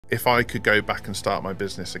if I could go back and start my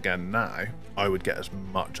business again now, I would get as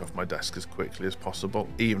much off my desk as quickly as possible,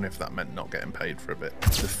 even if that meant not getting paid for a bit.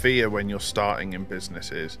 The fear when you're starting in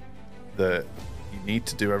business is that you need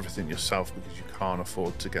to do everything yourself because you can't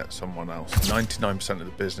afford to get someone else. 99% of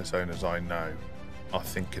the business owners I know are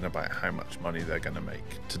thinking about how much money they're going to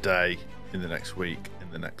make today, in the next week,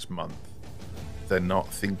 in the next month. They're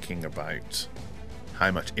not thinking about how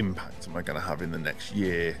much impact am I going to have in the next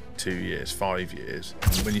year, 2 years, 5 years.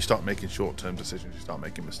 When you start making short-term decisions, you start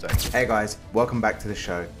making mistakes. Hey guys, welcome back to the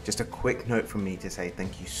show. Just a quick note from me to say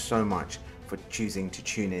thank you so much for choosing to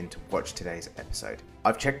tune in to watch today's episode.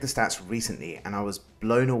 I've checked the stats recently and I was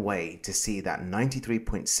blown away to see that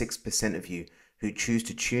 93.6% of you who choose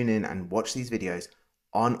to tune in and watch these videos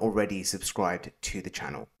aren't already subscribed to the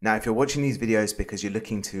channel. Now, if you're watching these videos because you're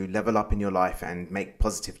looking to level up in your life and make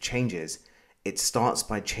positive changes, it starts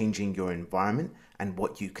by changing your environment and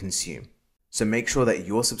what you consume. So make sure that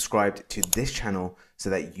you're subscribed to this channel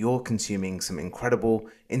so that you're consuming some incredible,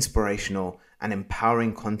 inspirational, and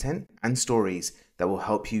empowering content and stories that will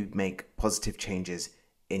help you make positive changes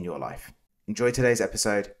in your life. Enjoy today's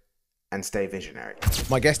episode and stay visionary.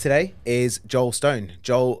 My guest today is Joel Stone.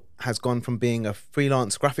 Joel has gone from being a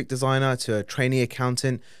freelance graphic designer to a trainee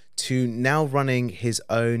accountant to now running his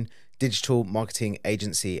own digital marketing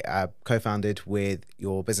agency, co-founded with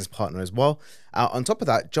your business partner as well. On top of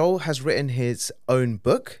that, Joel has written his own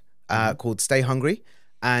book called Stay Hungry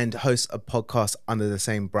and hosts a podcast under the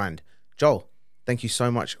same brand. Joel, thank you so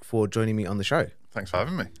much for joining me on the show. Thanks for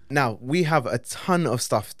having me. Now, we have a ton of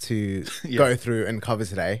stuff to go through and cover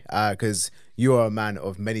today because you are a man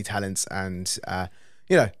of many talents and,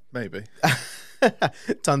 maybe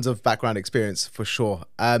tons of background experience for sure.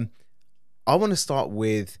 I want to start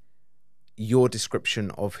with your description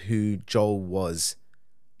of who Joel was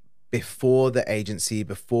before the agency,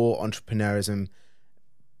 before entrepreneurism.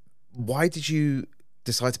 Why did you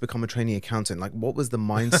decide to become a trainee accountant? Like, what was the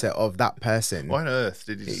mindset of that person? Why on earth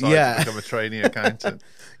did you decide to become a trainee accountant?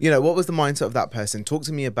 What was the mindset of that person? Talk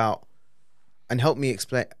to me about and help me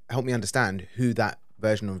understand who that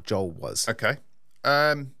version of Joel was. Okay.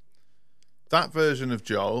 That version of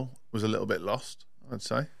Joel was a little bit lost, I'd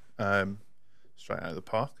say. Straight out of the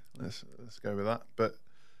park. Let's go with that. But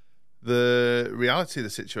the reality of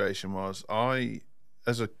the situation was,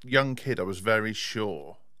 as a young kid, I was very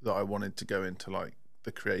sure that I wanted to go into like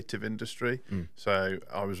the creative industry. So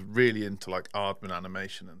I was really into like Aardman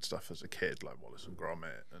animation and stuff as a kid, like Wallace and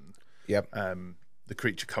Gromit and the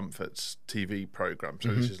Creature Comforts TV program. So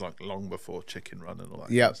this is like long before Chicken Run and all that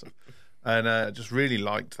kind of stuff. And I just really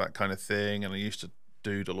liked that kind of thing. And I used to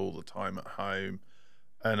doodle all the time at home.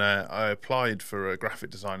 And I applied for a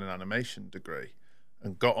graphic design and animation degree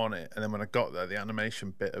and got on it. And then when I got there, the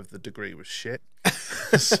animation bit of the degree was shit.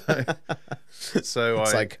 so it's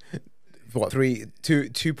like, what,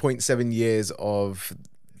 2.7 years of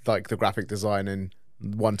like the graphic design and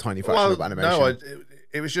one tiny fraction of animation? No,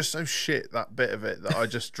 it was just so shit, that bit of it, that I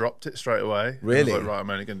just dropped it straight away. Really? I was like, right, I'm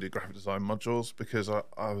only going to do graphic design modules because I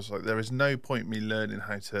was like, there is no point me learning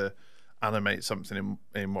how to animate something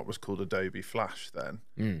in what was called Adobe Flash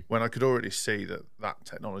then, when I could already see that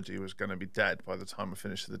technology was going to be dead by the time I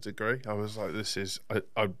finished the degree. I was like, there's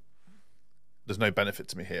no benefit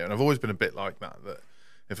to me here. And I've always been a bit like that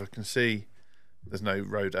if I can see there's no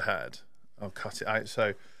road ahead, I'll cut it out.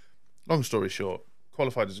 So long story short,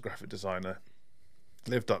 qualified as a graphic designer,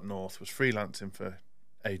 lived up north, was freelancing for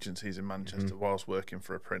agencies in Manchester whilst working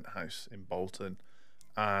for a print house in Bolton,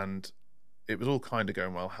 and it was all kind of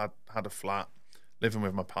going well. Had a flat, living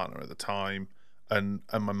with my partner at the time, and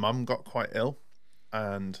my mum got quite ill,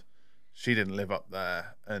 and she didn't live up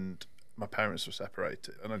there, and my parents were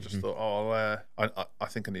separated, and I just thought, I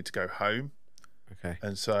think I need to go home. Okay.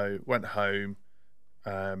 And so went home,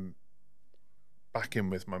 back in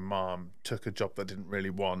with my mum, took a job that I didn't really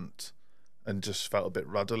want, and just felt a bit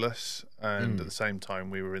rudderless. And at the same time,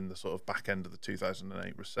 we were in the sort of back end of the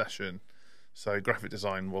 2008 recession. So graphic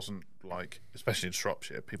design wasn't like, especially in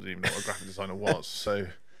Shropshire, people didn't even know what a graphic designer was. So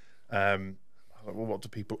I was like, well, what do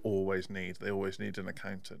people always need? They always need an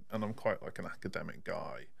accountant. And I'm quite like an academic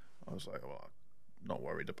guy. I was like, well, I'm not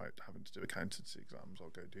worried about having to do accountancy exams. I'll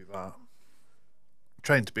go do that.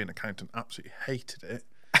 Trained to be an accountant, absolutely hated it.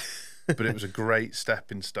 But it was a great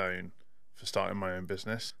stepping stone for starting my own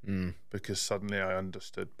business because suddenly I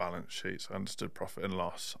understood balance sheets, I understood profit and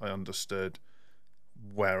loss, I understood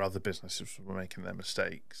where other businesses were making their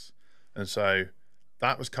mistakes. And so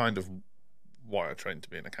that was kind of why I trained to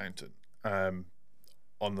be an accountant, on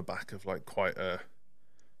the back of like quite a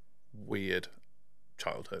weird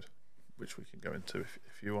childhood which we can go into if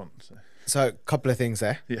you want. So a couple of things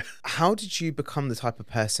there. Yeah. How did you become the type of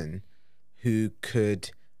person who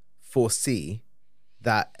could foresee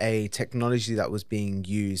that a technology that was being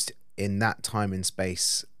used in that time and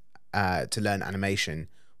space to learn animation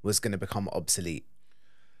was going to become obsolete?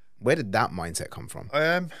 Where did that mindset come from?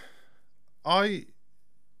 I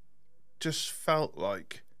just felt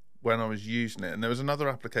like when I was using it, and there was another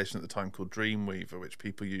application at the time called Dreamweaver, which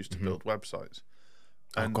people used to build websites.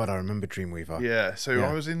 Oh God, I remember Dreamweaver. Yeah, so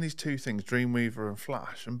I was in these two things, Dreamweaver and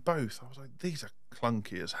Flash, and both I was like, these are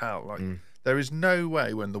clunky as hell. Like, there is no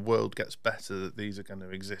way when the world gets better that these are going to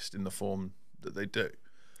exist in the form that they do.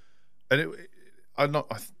 And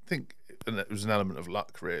I think it was an element of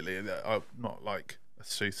luck, really. I'm not like a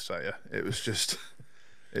soothsayer. It was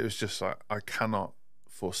just like, I cannot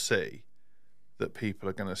foresee that people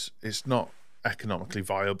are going to. It's not economically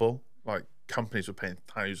viable. Like, companies were paying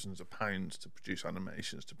thousands of pounds to produce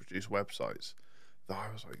animations, to produce websites. That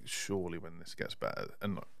I was like, surely when this gets better,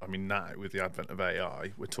 and I mean now with the advent of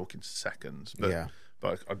AI, we're talking seconds.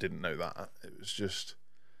 But I didn't know that. It was just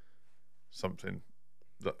something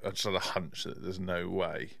that I just had a hunch that there's no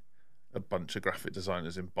way a bunch of graphic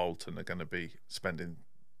designers in Bolton are going to be spending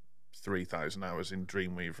 3,000 hours in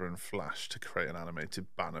Dreamweaver and Flash to create an animated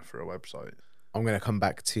banner for a website. I'm going to come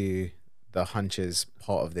back to the hunches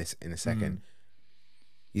part of this in a second.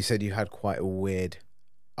 You said you had quite a weird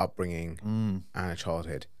upbringing and a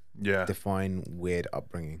childhood. Yeah. Define weird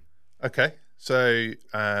upbringing. Okay. So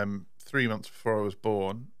 3 months before I was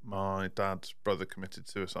born, my dad's brother committed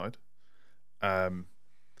suicide. And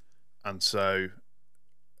so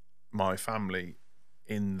my family,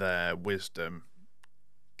 in their wisdom,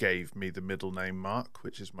 gave me the middle name Mark,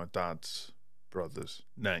 which is my dad's brother's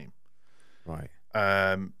name. Right.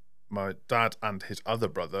 My dad and his other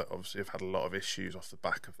brother obviously have had a lot of issues off the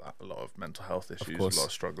back of that, a lot of mental health issues, a lot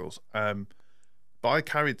of struggles. But I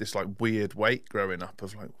carried this like weird weight growing up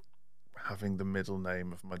of like having the middle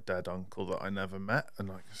name of my dead uncle that I never met, and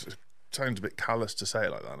like it sounds a bit callous to say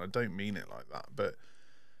it like that, and I don't mean it like that, but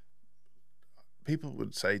people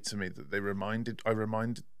would say to me that I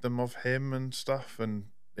reminded them of him and stuff, and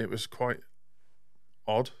it was quite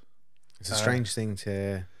odd. It's a strange thing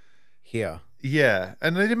to hear. Yeah,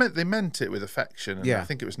 and they meant it with affection, and Yeah. I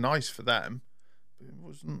think it was nice for them, but it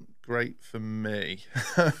wasn't great for me.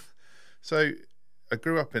 So I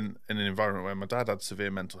grew up in an environment where my dad had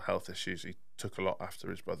severe mental health issues. He took a lot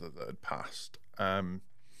after his brother that had passed, and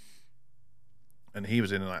he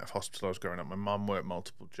was in and out of hospital. I was growing up. My mum worked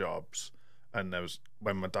multiple jobs, and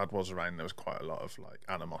when my dad was around, there was quite a lot of like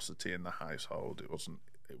animosity in the household. It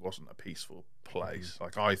wasn't a peaceful place.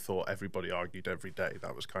 Like, I thought everybody argued every day.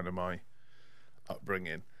 That was kind of my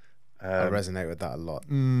upbringing. I resonate with that a lot.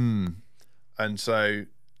 And so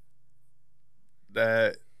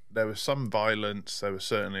there was some violence. There was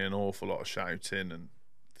certainly an awful lot of shouting and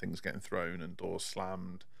things getting thrown and doors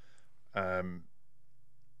slammed.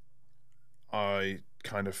 I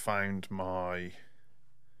kind of found my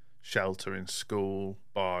shelter in school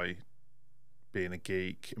by being a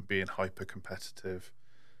geek and being hyper competitive.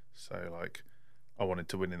 So like, I wanted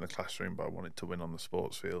to win in the classroom, but I wanted to win on the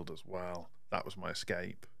sports field as well. That was my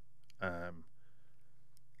escape.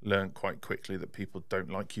 Learned quite quickly that people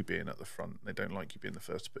don't like you being at the front. They don't like you being the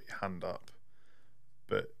first to put your hand up,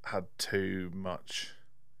 but had too much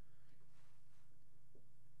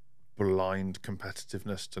blind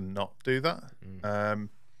competitiveness to not do that. And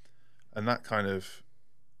that kind of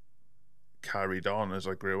carried on as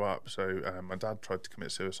I grew up. So my dad tried to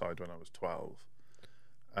commit suicide when I was 12.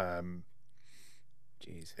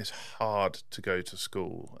 Jeez. It's hard to go to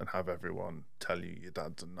school and have everyone tell you your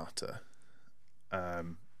dad's a nutter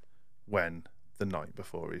when the night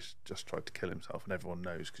before he's just tried to kill himself, and everyone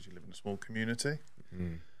knows because you live in a small community.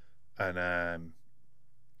 And I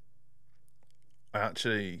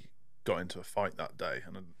actually got into a fight that day,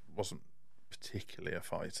 and I wasn't particularly a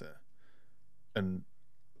fighter, and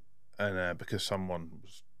because someone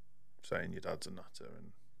was saying your dad's a nutter,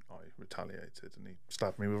 and I retaliated, and he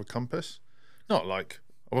stabbed me with a compass. Not like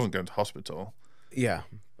I wasn't going to hospital. Yeah,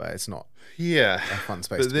 but it's not a fun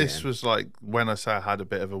space but to be this in. was like, when I say I had a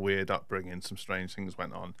bit of a weird upbringing, some strange things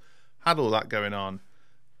went on, had all that going on,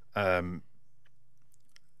 kind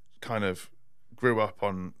of grew up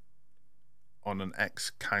on an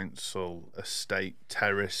ex-council estate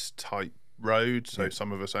terrace type road, so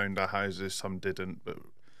some of us owned our houses, some didn't, but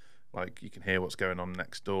like you can hear what's going on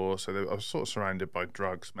next door. So I was sort of surrounded by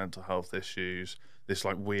drugs, mental health issues, this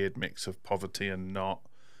like weird mix of poverty and not.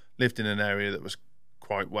 Lived in an area that was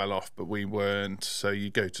quite well off, but we weren't. So you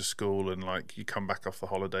go to school and like you come back off the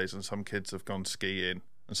holidays and some kids have gone skiing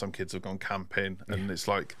and some kids have gone camping, and it's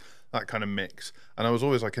like that kind of mix. And I was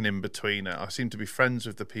always like an in-betweener. I seemed to be friends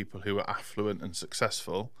with the people who were affluent and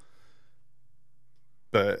successful,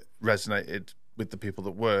 but resonated with the people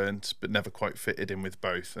that weren't, but never quite fitted in with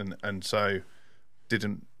both, and so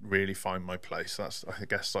didn't really find my place. That's, I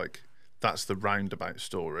guess, like, that's the roundabout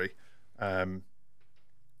story.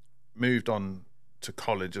 Moved on to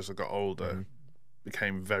college as I got older,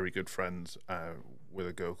 became very good friends with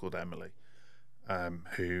a girl called Emily,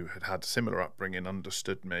 who had a similar upbringing,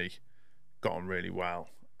 understood me, got on really well,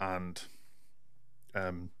 and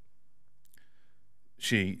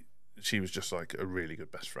she was just like a really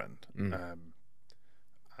good best friend.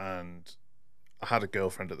 And I had a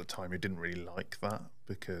girlfriend at the time who didn't really like that,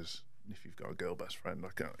 because if you've got a girl best friend,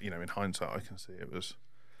 like, you know, in hindsight, I can see it was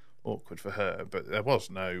awkward for her, but there was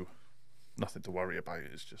nothing to worry about.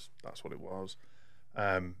 It's just, that's what it was.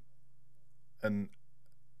 And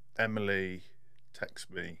Emily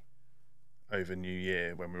texted me over New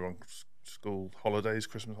Year when we were on school holidays,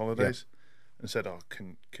 Christmas holidays, and said, "Oh,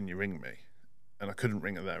 can you ring me?" And I couldn't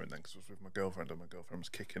ring her there and then because I was with my girlfriend, and my girlfriend was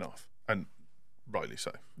kicking off, and rightly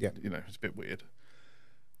so. You know, it's a bit weird.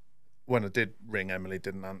 When I did ring, Emily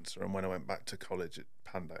didn't answer, and when I went back to college, it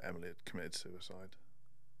panned out Emily had committed suicide.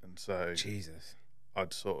 And so Jesus,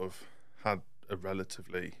 I'd sort of had a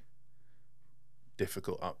relatively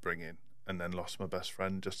difficult upbringing, and then lost my best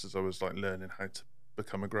friend just as I was like learning how to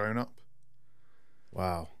become a grown-up.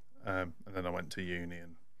 Wow. And then I went to uni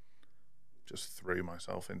and just threw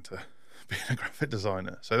myself into being a graphic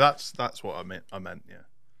designer. So that's what I meant. Yeah.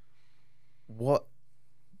 What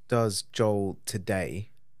does Joel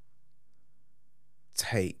today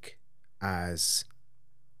take as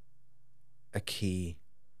a key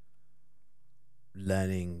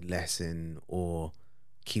learning lesson or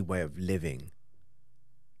key way of living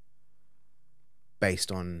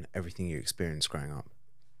based on everything you experienced growing up?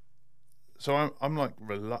 So I'm like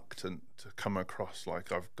reluctant to come across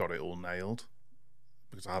like I've got it all nailed,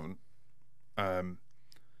 because I haven't. And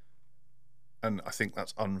I think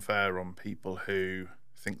that's unfair on people who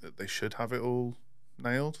think that they should have it all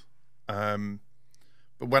nailed. But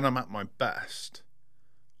when I'm at my best,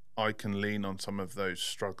 I can lean on some of those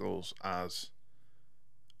struggles as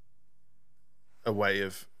a way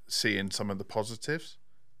of seeing some of the positives,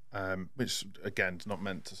 which again is not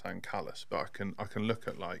meant to sound callous, but I can look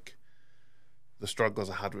at like the struggles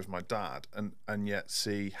I had with my dad, and yet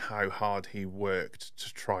see how hard he worked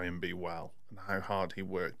to try and be well, and how hard he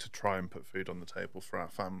worked to try and put food on the table for our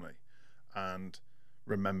family, and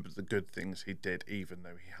remember the good things he did, even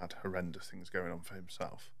though he had horrendous things going on for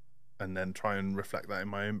himself, and then try and reflect that in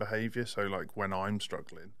my own behaviour. So like when I'm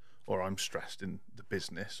struggling, or I'm stressed in the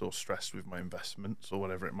business, or stressed with my investments, or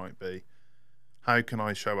whatever it might be, how can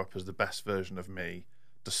I show up as the best version of me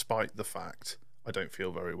despite the fact I don't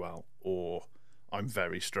feel very well, or I'm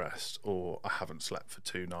very stressed, or I haven't slept for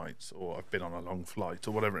 2 nights, or I've been on a long flight,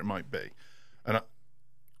 or whatever it might be.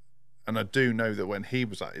 And I do know that when he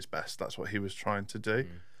was at his best, that's what he was trying to do.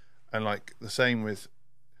 And like the same with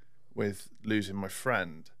losing my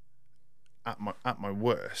friend, at my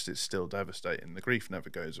worst, it's still devastating. The grief never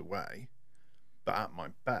goes away. But at my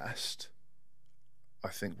best, I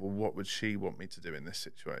think, well, what would she want me to do in this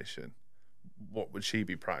situation? What would she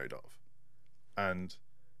be proud of? And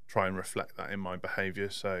try and reflect that in my behaviour.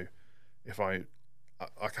 So if I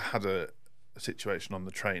had a situation on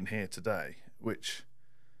the train here today, which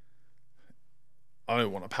I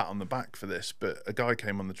don't want a pat on the back for this, but a guy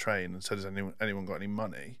came on the train and said, "Has anyone got any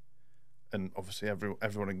money?" And obviously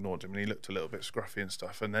everyone ignored him, and he looked a little bit scruffy and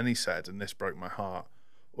stuff. And then he said, and this broke my heart,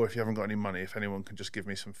 "Or if you haven't got any money, if anyone can just give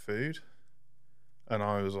me some food." And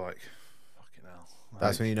I was like, fucking hell.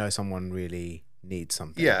 That's when you know someone really needs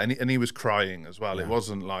something. Yeah, and he was crying as well. Yeah. It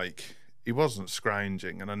wasn't like, he wasn't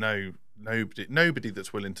scrounging, and I know nobody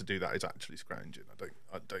that's willing to do that is actually scrounging.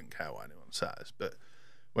 I don't care what anyone says, but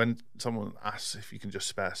when someone asks if you can just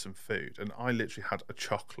spare some food, and I literally had a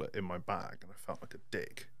chocolate in my bag, and I felt like a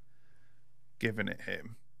dick giving it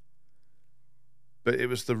him, but it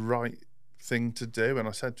was the right thing to do. And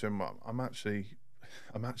I said to him, I'm actually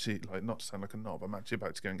like, not to sound like a knob, I'm actually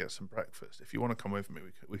about to go and get some breakfast. If you want to come with me,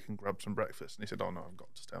 we can grab some breakfast. And he said, "Oh no, I've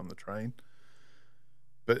got to stay on the train."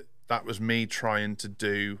 But that was me trying to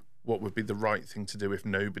do what would be the right thing to do if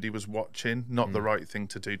nobody was watching, not the right thing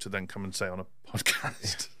to do to then come and say on a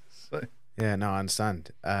podcast. So. Yeah, no, I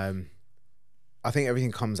understand. I think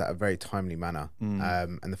everything comes at a very timely manner.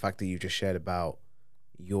 And the fact that you just shared about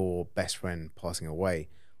your best friend passing away,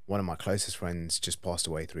 one of my closest friends just passed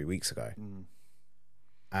away 3 weeks ago.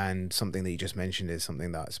 And something that you just mentioned is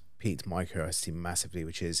something that's piqued my curiosity massively,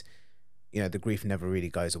 which is, you know, the grief never really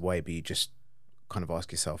goes away, but you just kind of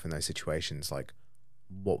ask yourself in those situations, like,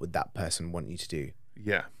 what would that person want you to do?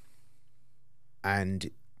 Yeah.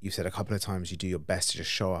 And you said a couple of times you do your best to just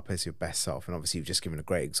show up as your best self. And obviously you've just given a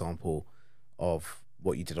great example of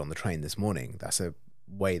what you did on the train this morning. That's a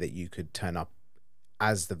way that you could turn up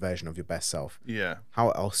as the version of your best self. Yeah. How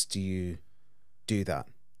else do you do that?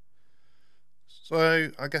 So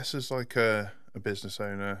I guess as like a business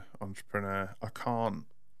owner, entrepreneur, I can't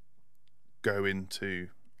go into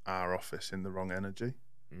our office in the wrong energy.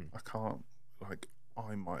 I can't, like,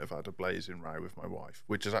 I might have had a blazing row with my wife,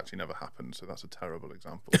 which has actually never happened, so that's a terrible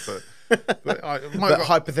example. But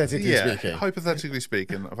hypothetically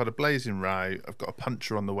speaking, I've had a blazing row. I've got a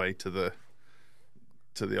puncture on the way to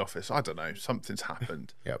the office. I don't know, something's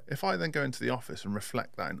happened. Yep. If I then go into the office and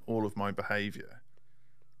reflect that in all of my behaviour,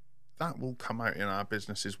 that will come out in our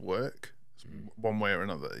business's work one way or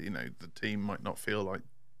another. You know, the team might not feel like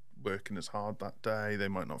working as hard that day. They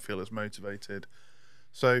might not feel as motivated.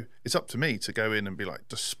 So it's up to me to go in and be like,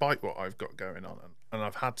 despite what I've got going on, and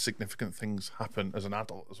I've had significant things happen as an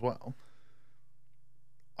adult as well,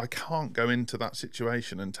 I can't go into that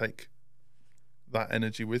situation and take that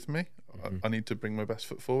energy with me. I need to bring my best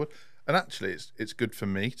foot forward. And actually, it's good for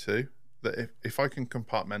me too, that if I can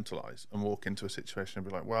compartmentalize and walk into a situation and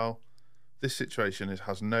be like, well, this situation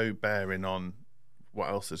has no bearing on what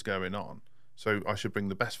else is going on, so I should bring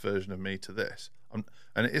the best version of me to this.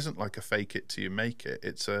 And it isn't like a fake it till you make it.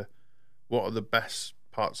 It's what are the best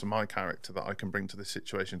parts of my character that I can bring to this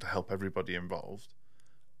situation to help everybody involved,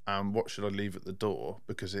 and what should I leave at the door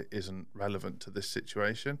because it isn't relevant to this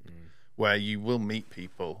situation. Where you will meet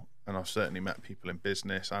people, and I've certainly met people in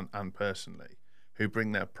business and personally, who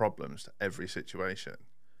bring their problems to every situation,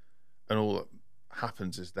 and all that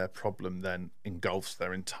happens is their problem then engulfs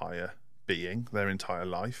their entire being, their entire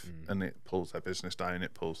life, and it pulls their business down,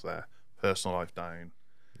 it pulls their personal life down.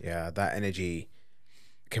 Yeah, that energy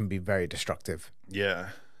can be very destructive. Yeah.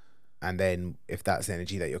 And then if that's the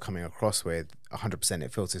energy that you're coming across with, 100%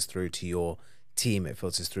 it filters through to your team, it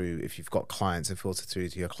filters through, if you've got clients, it filters through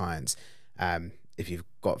to your clients. If you've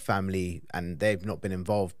got family and they've not been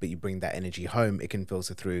involved, but you bring that energy home, it can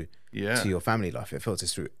filter through to your family life. It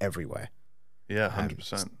filters through everywhere. Yeah,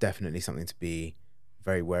 100%. It's definitely something to be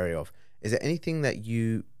very wary of. Is there anything that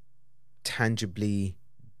you tangibly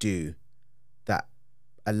do that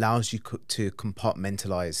allows you to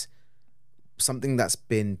compartmentalize something that's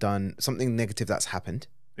been done, something negative that's happened?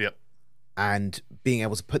 Yep. And being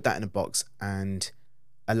able to put that in a box and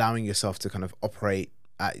allowing yourself to kind of operate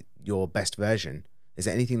at your best version. Is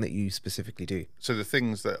there anything that you specifically do? So the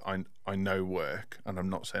things that I know work, and I'm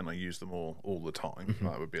not saying I use them all the time,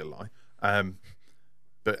 that would be a lie.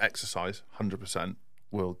 But exercise, 100%,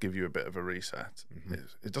 will give you a bit of a reset.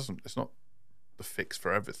 It's not the fix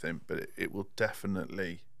for everything, but it will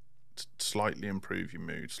definitely slightly improve your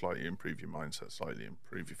mood, slightly improve your mindset, slightly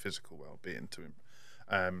improve your physical well-being.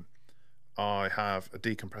 I have a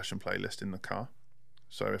decompression playlist in the car.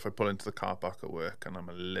 So if I pull into the car park at work and I'm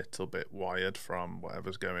a little bit wired from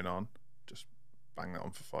whatever's going on, just bang that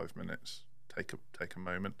on for 5 minutes, take a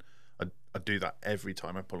moment. I do that every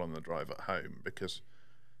time I pull on the drive at home, because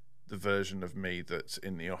the version of me that's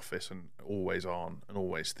in the office and always on and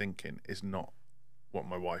always thinking is not what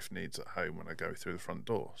my wife needs at home when I go through the front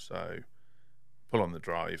door. So pull on the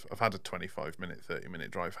drive. I've had a 25-minute,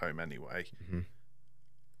 30-minute drive home anyway.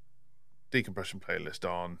 Decompression playlist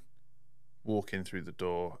on, walk in through the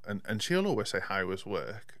door, and she'll always say, how was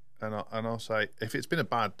work? And I'll say, if it's been a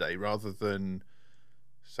bad day, rather than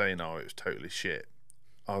saying, oh, it was totally shit,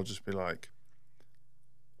 I'll just be like,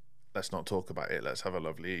 let's not talk about it, let's have a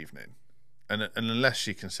lovely evening. And unless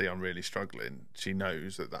she can see I'm really struggling, she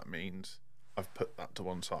knows that means I've put that to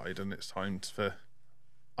one side and it's time for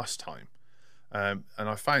us time. And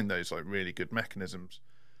I found those like really good mechanisms.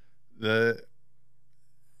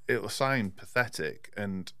 It'll sound pathetic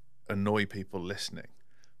and annoy people listening,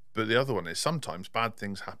 but the other one is sometimes bad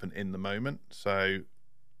things happen in the moment. So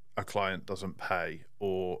a client doesn't pay,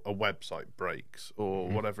 or a website breaks, or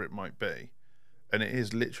whatever it might be, and it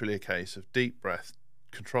is literally a case of deep breath,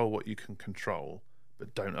 control what you can control,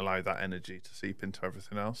 but don't allow that energy to seep into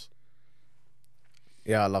everything else.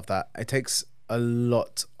 Yeah, I love that. It takes a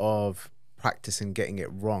lot of practice in getting it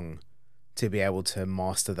wrong to be able to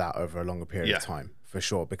master that over a longer period of time, for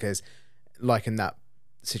sure. Because like in that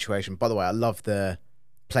situation, by the way, I love the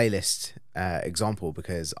playlist example,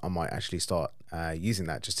 because I might actually start using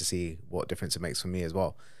that just to see what difference it makes for me as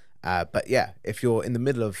well. But yeah, if you're in the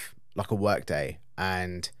middle of like a work day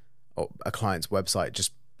and a client's website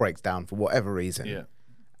just breaks down for whatever reason,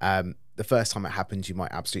 the first time it happens, you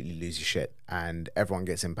might absolutely lose your shit and everyone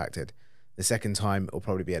gets impacted. The second time, it'll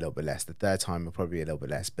probably be a little bit less. The third time, will probably be a little bit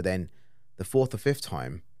less. But then the fourth or fifth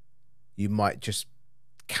time, you might just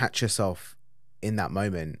catch yourself in that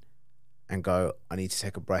moment and go, I need to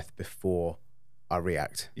take a breath before I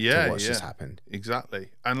react to what's just happened. Exactly.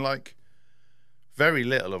 And like, very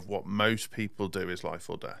little of what most people do is life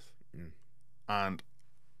or death. And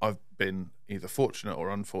I've been either fortunate or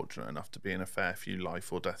unfortunate enough to be in a fair few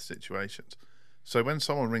life or death situations. So when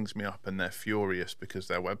someone rings me up and they're furious because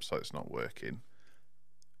their website's not working,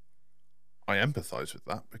 I empathize with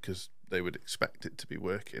that because they would expect it to be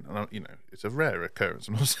working. And, you know, it's a rare occurrence.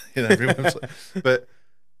 I'm not saying every website. But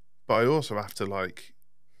I also have to, like,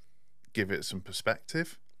 give it some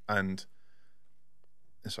perspective. And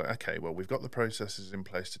it's like, okay, well, we've got the processes in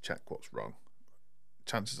place to check what's wrong.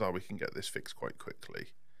 Chances are we can get this fixed quite quickly.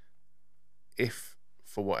 If,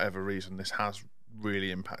 for whatever reason, this has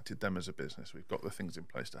really impacted them as a business, we've got the things in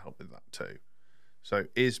place to help with that too. So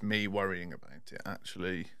is me worrying about it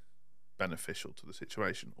actually beneficial to the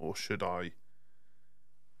situation, or should I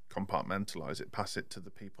compartmentalize it, pass it to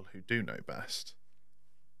the people who do know best,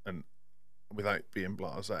 and without being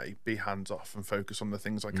blasé, be hands off and focus on the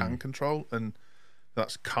things I can control? And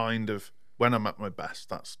that's kind of, when I'm at my best,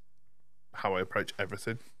 that's how I approach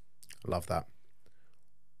everything. Love that.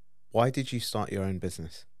 Why did you start your own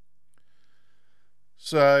business?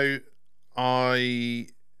 So I,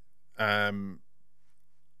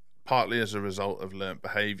 partly as a result of learnt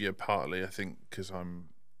behaviour, partly I think because I'm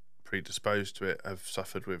predisposed to it, I've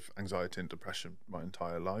suffered with anxiety and depression my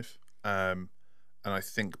entire life. And I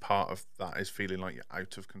think part of that is feeling like you're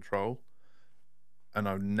out of control. And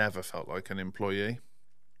I've never felt like an employee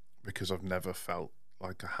because I've never felt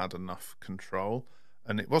like I had enough control.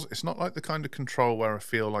 And it's not like the kind of control where I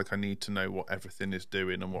feel like I need to know what everything is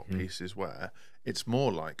doing and what piece is where. It's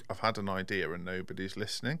more like I've had an idea and nobody's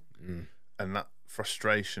listening. And that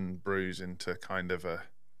frustration brews into kind of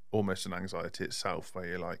almost an anxiety itself, where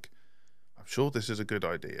you're like, I'm sure this is a good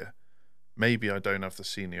idea. Maybe I don't have the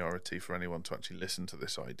seniority for anyone to actually listen to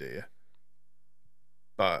this idea.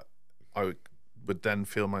 But I would then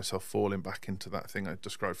feel myself falling back into that thing I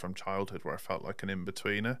described from childhood, where I felt like an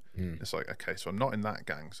in-betweener. It's like, okay, so I'm not in that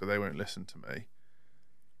gang, so they won't listen to me.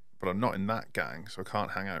 But I'm not in that gang, so I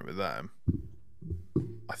can't hang out with them.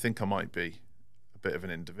 I think I might be a bit of an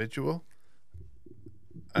individual.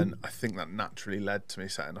 And I think that naturally led to me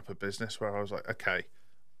setting up a business where I was like, okay,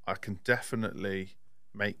 I can definitely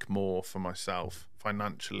make more for myself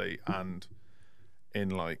financially and in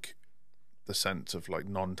like the sense of like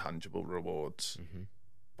non-tangible rewards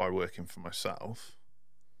by working for myself.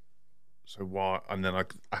 So why? And then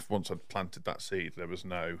once I'd planted that seed, there was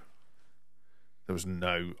no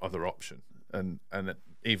other option. And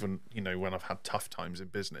even, you know, when I've had tough times in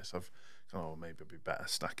business, I've gone, oh, maybe it'd be better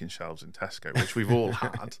stacking shelves in Tesco, which we've all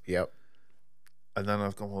had. Yep. And then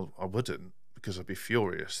I've gone, well, I wouldn't, because I'd be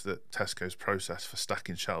furious that Tesco's process for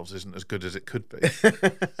stacking shelves isn't as good as it could be.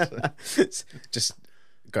 Just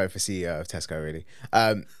go for CEO of Tesco, really.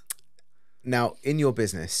 Now, in your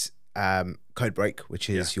business, CodeBreak, which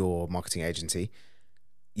is your marketing agency,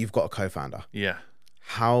 you've got a co-founder. Yeah.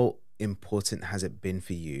 How important has it been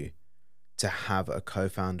for you to have a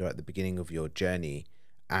co-founder at the beginning of your journey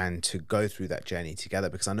and to go through that journey together?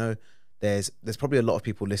 Because I know there's probably a lot of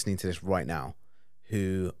people listening to this right now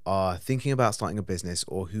who are thinking about starting a business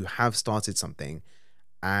or who have started something,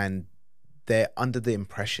 and they're under the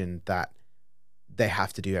impression that they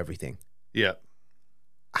have to do everything. Yeah.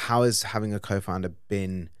 How has having a co-founder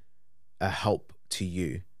been a help to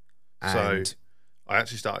you? And so I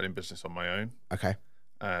actually started in business on my own. Okay.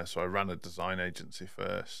 So I ran a design agency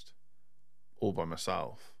first, all by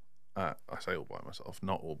myself. I say all by myself,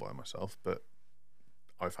 not all by myself, but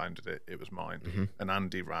I founded it. It was mine. And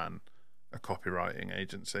Andy ran a copywriting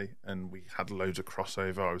agency, and we had loads of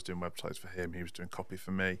crossover. I was doing websites for him. He was doing copy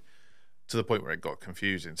for me, to the point where it got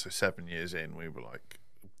confusing. So 7 years in, we were like,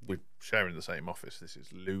 we're sharing the same office. This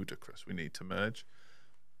is ludicrous. We need to merge.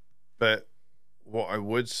 But what I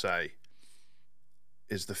would say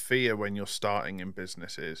is the fear when you're starting in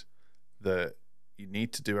business is that you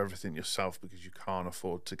need to do everything yourself because you can't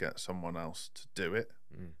afford to get someone else to do it.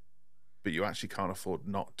 But you actually can't afford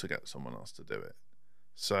not to get someone else to do it.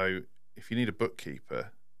 So if you need a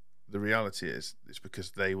bookkeeper, the reality is it's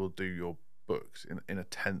because they will do your books in a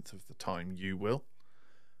tenth of the time you will,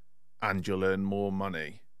 and you'll earn more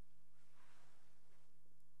money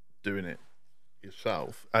doing it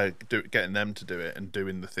yourself, getting them to do it and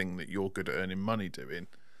doing the thing that you're good at earning money doing,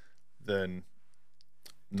 than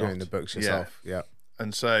doing the books yourself. Yeah.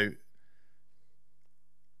 And so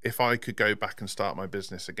if I could go back and start my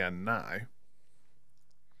business again now,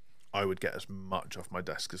 I would get as much off my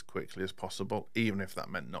desk as quickly as possible, even if that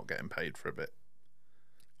meant not getting paid for a bit.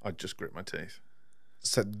 I'd just grit my teeth.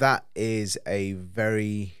 So that is a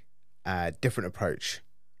very different approach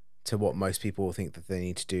to what most people think that they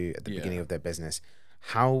need to do at the beginning of their business.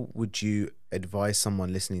 How would you advise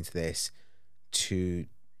someone listening to this to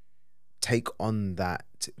take on that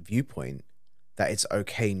viewpoint that it's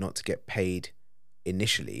okay not to get paid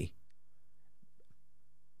initially,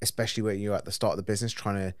 especially when you're at the start of the business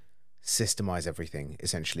trying to systemize everything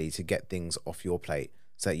essentially to get things off your plate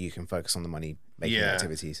so that you can focus on the money making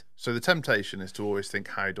activities? So the temptation is to always think,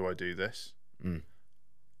 how do I do this?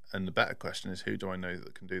 And the better question is, who do I know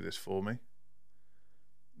that can do this for me?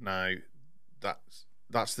 Now,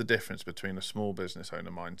 that's the difference between a small business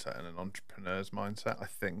owner mindset and an entrepreneur's mindset, I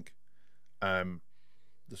think.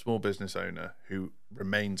 The small business owner who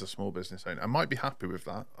remains a small business owner and might be happy with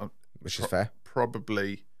that, which is fair,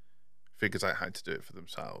 probably figures out how to do it for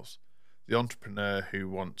themselves. The entrepreneur who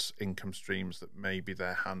wants income streams that maybe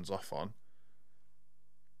they're hands off on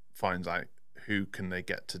finds out who can they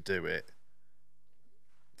get to do it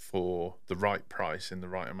for the right price in the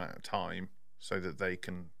right amount of time so that they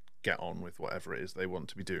can get on with whatever it is they want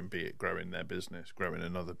to be doing, be it growing their business, growing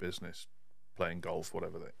another business, playing golf,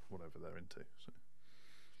 whatever they're into.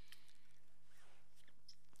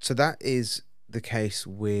 So that is the case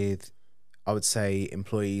with, I would say,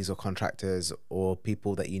 employees or contractors or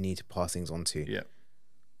people that you need to pass things on to. Yeah.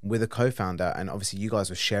 With a co-founder, and obviously you guys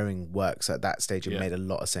were sharing work, so at that stage it made a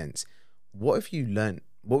lot of sense. What have you learned?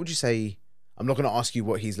 What would you say? I'm not going to ask you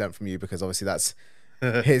what he's learned from you because obviously that's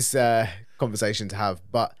his conversation to have.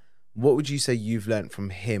 But what would you say you've learned from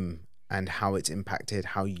him and how it's impacted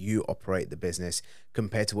how you operate the business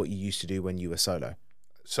compared to what you used to do when you were solo?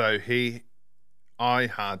 So I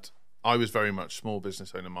was very much small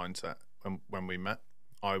business owner mindset when we met.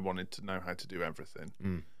 I wanted to know how to do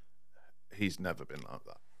everything. He's never been like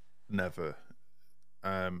that. Never.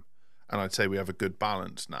 And I'd say we have a good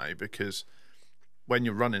balance now, because when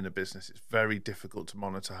you're running a business, it's very difficult to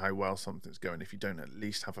monitor how well something's going if you don't at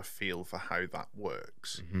least have a feel for how that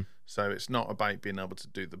works. So it's not about being able to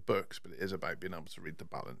do the books, but it is about being able to read the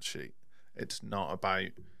balance sheet. It's not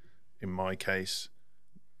about, in my case,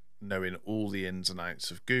 knowing all the ins and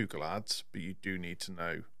outs of Google ads, but you do need to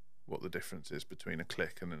know what the difference is between a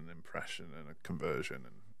click and an impression and a conversion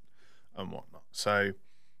and whatnot. So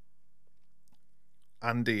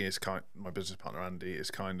Andy is my business partner Andy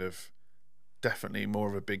is kind of definitely more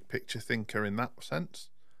of a big picture thinker in that sense,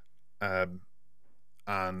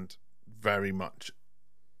 and very much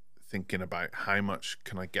thinking about how much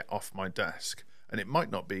can I get off my desk. And it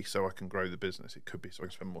might not be so I can grow the business, it could be so I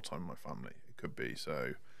can spend more time with my family, it could be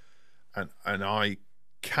so, and I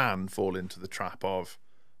can fall into the trap of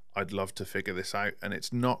I'd love to figure this out, and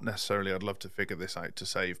it's not necessarily I'd love to figure this out to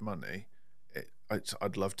save money.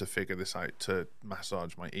 I'd love to figure this out to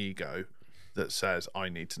massage my ego that says I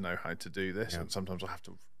need to know how to do this, and sometimes I have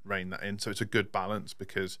to rein that in. So it's a good balance,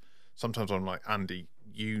 because sometimes I'm like, Andy,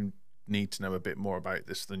 you need to know a bit more about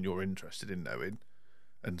this than you're interested in knowing,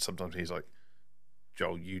 and sometimes he's like,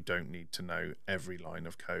 Joel, you don't need to know every line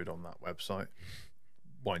of code on that website.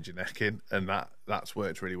 Wind your neck in, and that's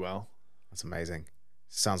worked really well. That's amazing.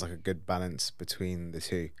 Sounds like a good balance between the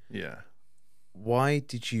two. Yeah. Why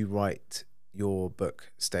did you write your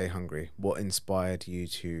book, Stay Hungry? What inspired you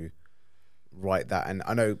to write that? And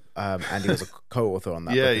I know Andy was a co-author on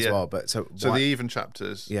that book as well. But so the even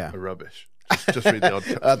chapters are rubbish. Just read the odd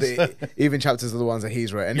chapters. The even chapters are the ones that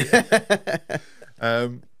he's written.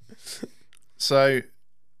 So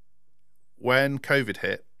when COVID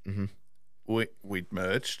hit, we'd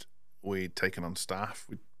merged, we'd taken on staff,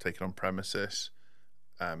 we'd taken on premises,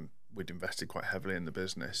 we'd invested quite heavily in the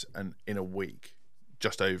business, and in a week,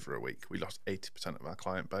 just over a week, we lost 80% of our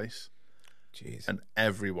client base. Jeez. And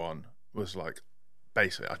everyone was like,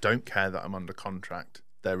 basically, I don't care that I'm under contract,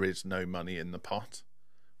 there is no money in the pot.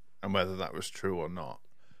 And whether that was true or not,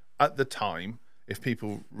 at the time, if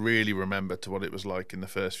people really remember to what it was like in the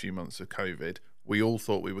first few months of COVID, we all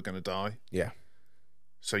thought we were going to die. Yeah.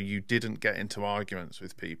 So you didn't get into arguments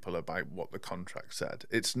with people about what the contract said.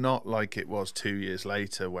 It's not like it was 2 years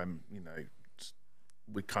later when, you know,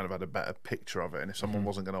 we kind of had a better picture of it. And if someone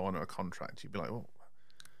wasn't going to honour a contract, you'd be like, oh,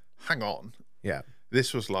 hang on. Yeah.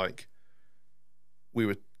 This was like, we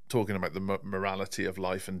were talking about the morality of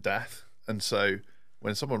life and death. And so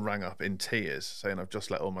when someone rang up in tears saying, I've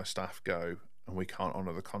just let all my staff go and we can't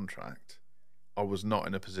honour the contract, I was not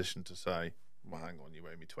in a position to say, well, hang on, you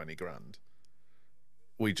owe me 20 grand.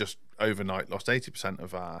 We just overnight lost 80%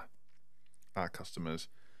 of our customers.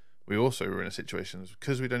 We also were in a situation,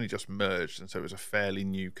 because we'd only just merged, and so it was a fairly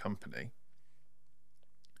new company,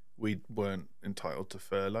 we weren't entitled to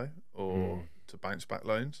furlough or to bounce back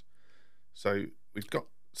loans. So we've got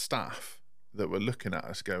staff that were looking at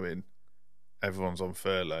us going, everyone's on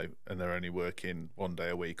furlough and they're only working 1 day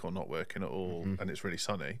a week or not working at all, and it's really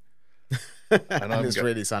sunny. And it's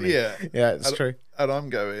really sunny. Yeah, it's true. And I'm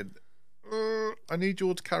going, I need you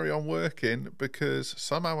all to carry on working because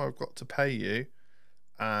somehow I've got to pay you,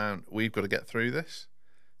 and we've got to get through this.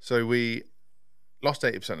 So we lost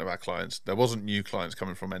 80% of our clients. There wasn't new clients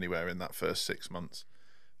coming from anywhere in that first 6 months.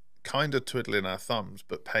 Kind of twiddling our thumbs,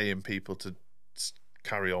 but paying people to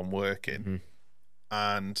carry on working,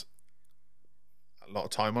 and a lot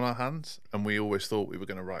of time on our hands. And we always thought we were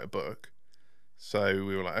going to write a book. So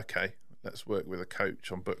we were like, okay, let's work with a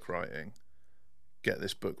coach on book writing, get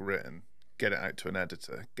this book written, get it out to an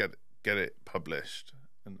editor, get it published,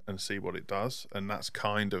 and see what it does. And that's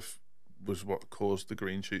kind of was what caused the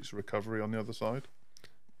green shoots of recovery on the other side.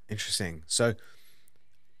 Interesting. So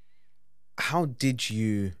how did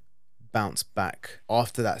you bounce back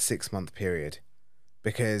after that 6-month period?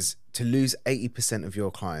 Because to lose 80% of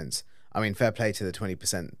your clients, I mean, fair play to the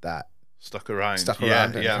 20% that stuck around.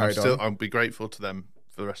 Yeah. I'll be grateful to them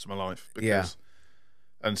for the rest of my life. Because,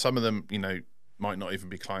 and some of them, might not even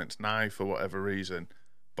be clients now for whatever reason,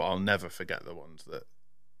 but I'll never forget the ones that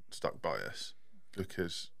stuck by us,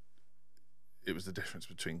 because it was the difference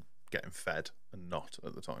between getting fed and not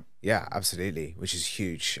at the time. Yeah, absolutely, which is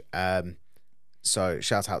huge. So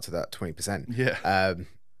shout out to that 20%. Yeah.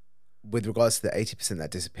 With regards to the 80% that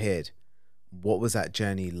disappeared, what was that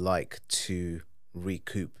journey like to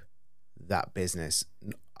recoup that business?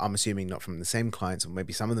 I'm assuming not from the same clients, or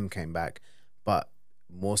maybe some of them came back, but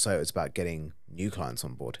more so it's about getting new clients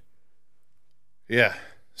on board. Yeah.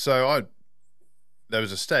 So there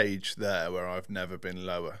was a stage there where I've never been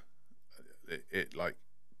lower. It like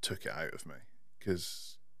took it out of me,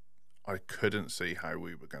 because I couldn't see how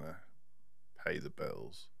we were going to pay the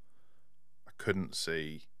bills. I couldn't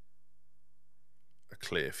see a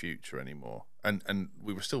clear future anymore. And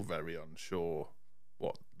we were still very unsure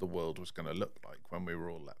what the world was going to look like when we were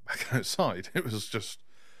all let back outside. It was just,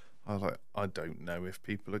 I was like, I don't know if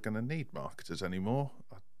people are going to need marketers anymore.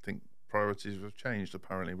 I think priorities have changed.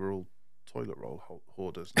 Apparently we're all toilet roll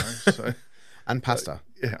hoarders now. So and pasta.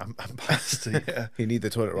 And pasta, yeah. You need the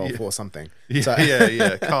toilet roll for something. Yeah, so.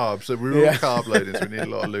 yeah, carbs. So we were all carb loading, so we need a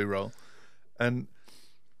lot of loo roll. And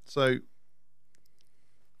so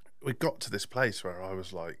we got to this place where I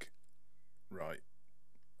was like, right,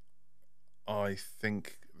 I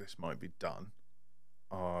think this might be done.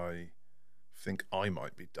 I think I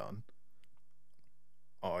might be done.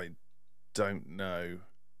 I don't know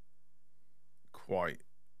quite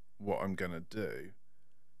what I'm going to do.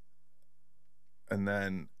 And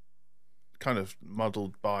then kind of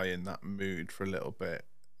muddled by in that mood for a little bit.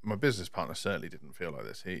 My business partner certainly didn't feel like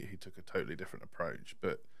this. He took a totally different approach,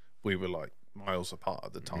 but we were like miles apart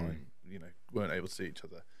at the time, weren't able to see each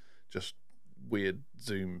other. Just weird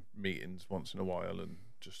Zoom meetings once in a while and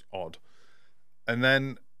just odd. And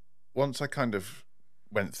then once I kind of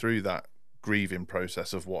went through that grieving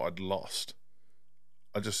process of what I'd lost,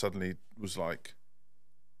 I just suddenly was like,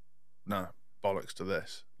 nah, bollocks to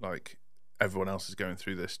this. Like, everyone else is going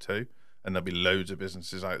through this too, and there'll be loads of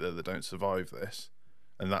businesses out there that don't survive this,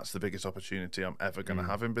 and that's the biggest opportunity I'm ever going to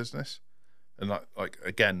have in business. And like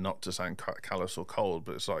again, not to sound callous or cold,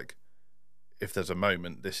 but it's like, if there's a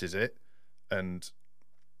moment, this is it. And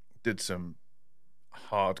did some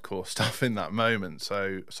hardcore stuff in that moment.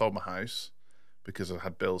 So sold my house because I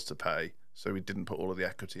had bills to pay, so we didn't put all of the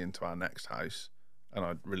equity into our next house, and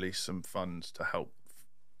I'd released some funds to help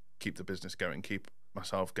keep the business going, keep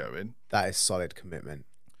myself going. That is solid commitment.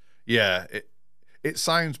 Yeah, it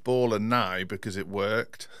sounds baller now because it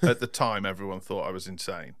worked. At the time, everyone thought I was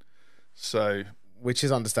insane. So, which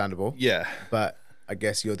is understandable. Yeah, but I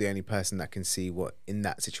guess you're the only person that can see what in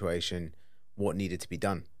that situation what needed to be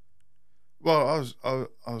done. Well, I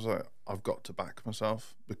was like, I've got to back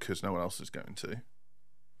myself because no one else is going to.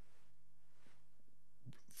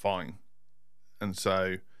 Fine. And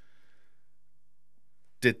so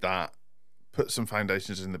did that, put some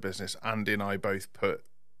foundations in the business. Andy and I both put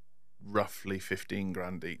roughly 15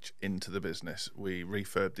 grand each into the business. We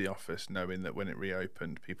refurbed the office knowing that when it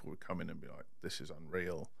reopened, people would come in and be like, this is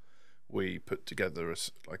unreal. We put together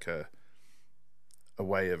a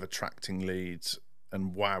way of attracting leads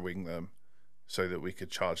and wowing them so that we could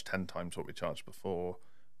charge 10 times what we charged before.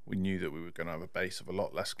 We knew that we were going to have a base of a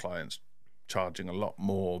lot less clients, charging a lot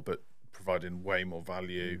more, but providing way more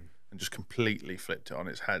value, and just completely flipped it on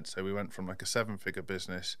its head. So we went from like a 7-figure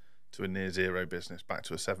business to a near zero business back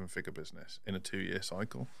to a 7-figure business in a 2-year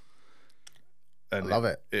cycle. And I love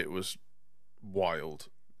it. It was wild.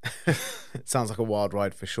 It sounds like a wild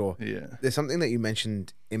ride for sure. Yeah. There's something that you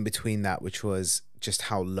mentioned in between that, which was just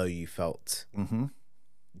how low you felt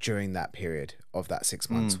during that period of that 6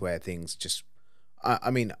 months where things just, I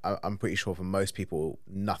mean, I'm pretty sure for most people,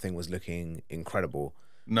 nothing was looking incredible.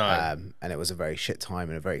 No. And it was a very shit time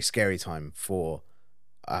and a very scary time for,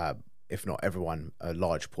 if not everyone, a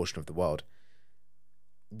large portion of the world.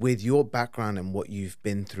 With your background and what you've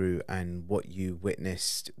been through and what you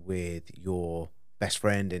witnessed with your best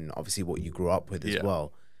friend and obviously what you grew up with as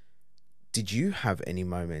well, did you have any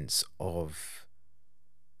moments of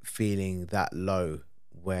feeling that low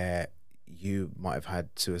where you might have had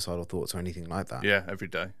suicidal thoughts or anything like that? Yeah, every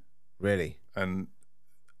day. Really? And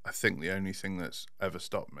I think the only thing that's ever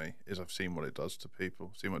stopped me is I've seen what it does to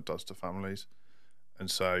people, seen what it does to families. And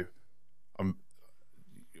so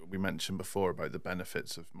we mentioned before about the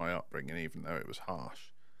benefits of my upbringing, even though it was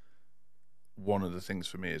harsh. One of the things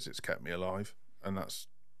for me is it's kept me alive. And that's,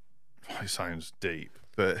 it sounds deep,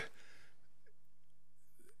 but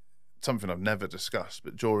something I've never discussed.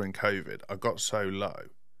 But during COVID, I got so low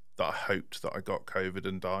that I hoped that I got COVID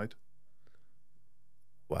and died.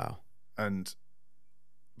 Wow. And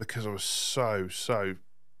because I was so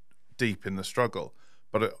deep in the struggle,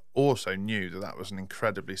 but I also knew that that was an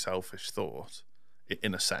incredibly selfish thought,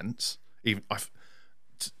 in a sense. Even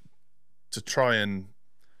to try and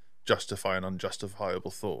justify an unjustifiable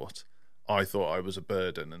thought, I thought I was a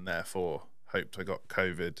burden and therefore hoped I got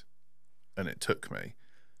COVID and it took me.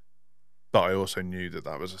 But I also knew that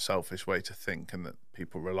that was a selfish way to think and that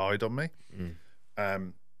people relied on me.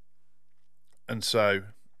 And so,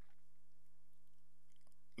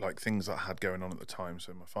 like, things that I had going on at the time,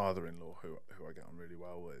 so my father-in-law, who I get on really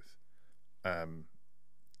well with,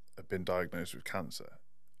 had been diagnosed with cancer,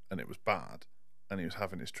 and it was bad, and he was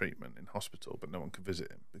having his treatment in hospital, but no one could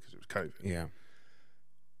visit him because it was COVID. Yeah.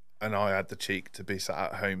 And I had the cheek to be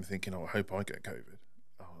sat at home thinking, oh, I hope I get COVID.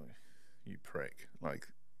 Oh, you prick. Like,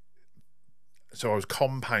 so I was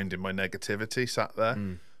compounding my negativity sat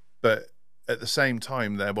there. But at the same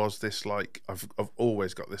time, there was this, like, I've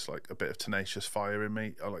always got this, like, a bit of tenacious fire in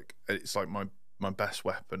me. It's like my best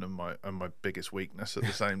weapon and my biggest weakness at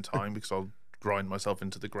the same time, because I'll grind myself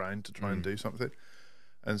into the ground to try and do something.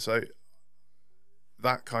 And so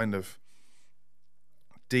that kind of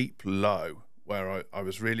deep low where I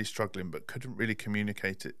was really struggling but couldn't really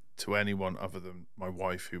communicate it to anyone other than my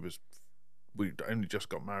wife, we'd only just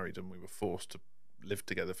got married and we were forced to live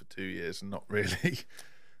together for 2 years and not really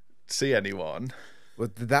see anyone. Well,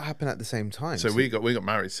 did that happen at the same time? So we got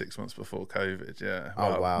married 6 months before COVID, yeah.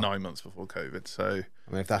 Oh, wow. 9 months before COVID, so...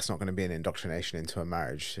 I mean, if that's not going to be an indoctrination into a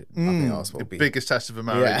marriage, nothing else will be. The biggest test of a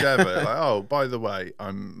marriage ever. Like, oh, by the way,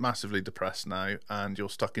 I'm massively depressed now and you're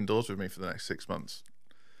stuck indoors with me for the next 6 months.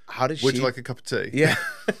 How did Would you like a cup of tea? Yeah.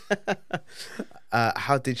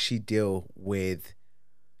 How did she deal with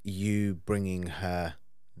you bringing her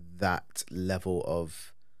that level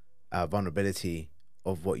of vulnerability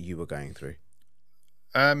of what you were going through?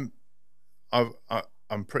 I'm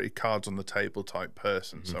pretty cards on the table type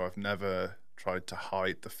person, so I've never tried to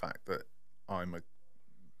hide the fact that I'm a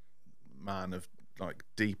man of, like,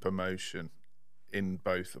 deep emotion in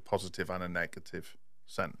both a positive and a negative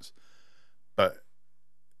sense. But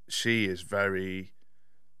she is very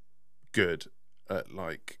good at,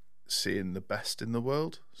 like, seeing the best in the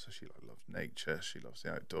world. So she, like, loves nature, she loves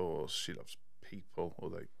the outdoors, she loves people,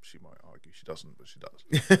 although she might argue she doesn't, but she does.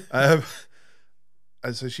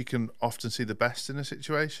 And so she can often see the best in a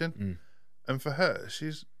situation. And for her,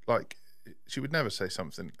 she's like, she would never say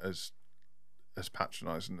something as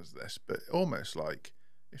patronizing as this, but almost like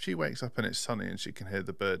if she wakes up and it's sunny and she can hear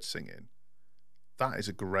the birds singing, that is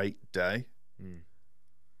a great day.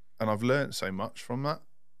 And I've learned so much from that,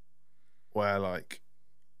 where, like,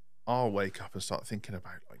 I'll wake up and start thinking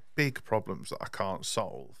about, like, big problems that I can't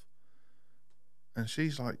solve, and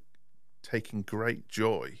she's, like, taking great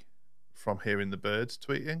joy from hearing the birds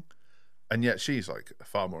tweeting, and yet she's, like, a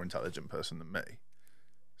far more intelligent person than me.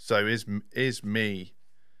 So is me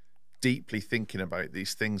deeply thinking about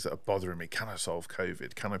these things that are bothering me? Can I solve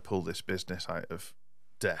COVID? Can I pull this business out of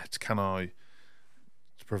debt? Can I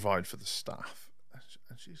provide for the staff?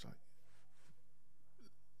 And she's like,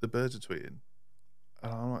 the birds are tweeting.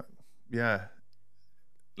 And I'm like, yeah.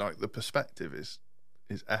 Like, the perspective is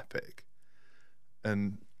epic.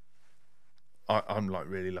 And I'm, like,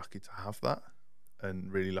 really lucky to have that,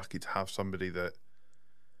 and really lucky to have somebody that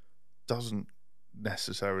doesn't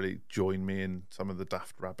necessarily join me in some of the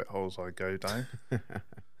daft rabbit holes I go down.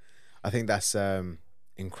 I think that's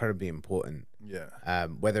incredibly important. Yeah.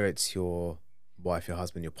 Whether it's your wife, your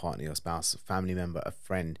husband, your partner, your spouse, a family member, a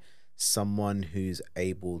friend, someone who's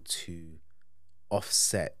able to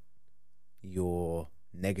offset your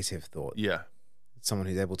negative thought. Yeah. Someone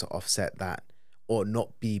who's able to offset that or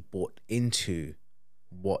not be bought into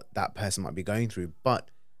what that person might be going through,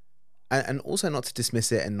 but and also not to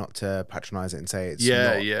dismiss it and not to patronize it and say it's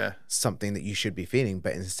not something that you should be feeling,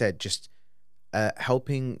 but instead just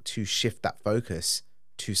helping to shift that focus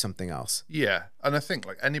to something else. Yeah. And I think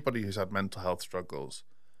like anybody who's had mental health struggles,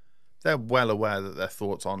 they're well aware that their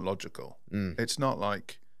thoughts aren't logical. It's not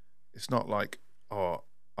like, oh,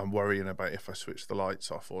 I'm worrying about if I switch the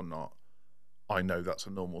lights off or not. I know that's a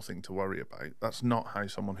normal thing to worry about. That's not how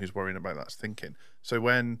someone who's worrying about that's thinking. So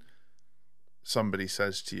when somebody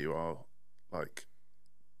says to you, oh, like,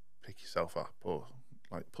 pick yourself up or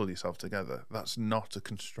like pull yourself together, that's not a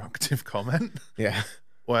constructive comment. Yeah.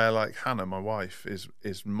 Where like Hannah, my wife,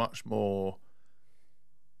 is much more,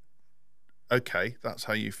 okay, that's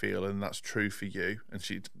how you feel and that's true for you. And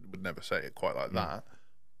she would never say it quite like that.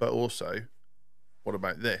 But also, what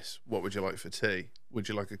about this? What would you like for tea? Would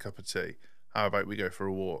you like a cup of tea? How about we go for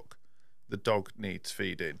a walk? The dog needs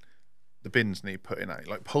feeding. The bins need putting out.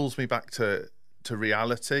 Like pulls me back to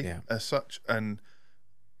reality as such. And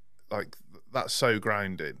like that's so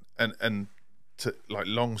grounding. And to like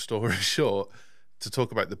long story short, to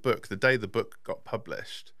talk about the book, the day the book got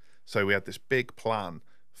published, so we had this big plan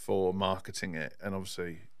for marketing it, and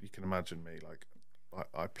obviously you can imagine me like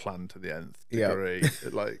I planned to the nth degree,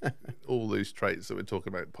 like all those traits that we're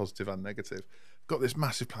talking about, positive and negative. Got this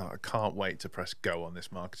massive plan. I can't wait to press go on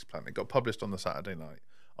this marketing plan. It got published on the Saturday night.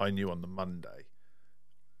 I knew on the Monday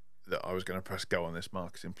that I was going to press go on this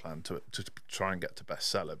marketing plan to try and get to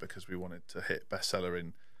bestseller, because we wanted to hit bestseller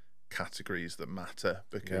in categories that matter,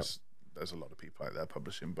 because there's a lot of people out there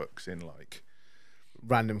publishing books in like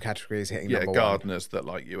random categories hitting number gardeners one.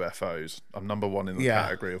 That like UFOs. I'm number one in the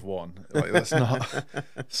category of one. Like that's not.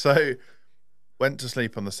 So went to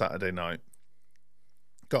sleep on the Saturday night,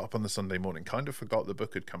 got up on the Sunday morning, kind of forgot the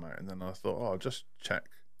book had come out, and then I thought, oh, I'll just check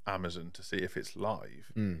Amazon to see if it's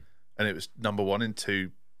live. And it was number one in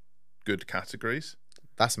 2 good categories.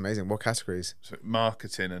 That's amazing. What categories? So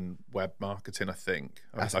marketing and web marketing, I think.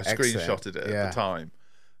 I Excellent. screenshotted it at the time.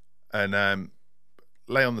 And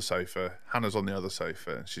lay on the sofa, Hannah's on the other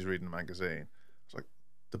sofa, and she's reading a magazine. It's like,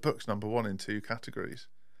 the book's number one in 2 categories.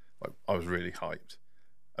 Like, I was really hyped.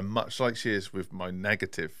 And much like she is with my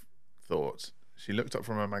negative thoughts, she looked up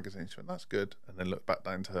from her magazine, she went, that's good, and then looked back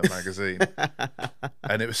down to her magazine.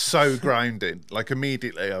 And it was so grounding. Like,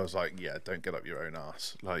 immediately I was like, yeah, don't get up your own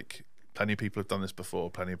arse. Like, plenty of people have done this before,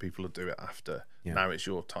 plenty of people will do it after. Now it's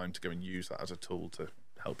your time to go and use that as a tool to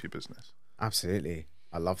help your business. Absolutely.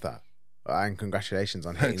 I love that. And congratulations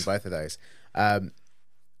on hitting both of those.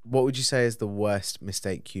 What would you say is the worst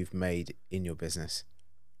mistake you've made in your business?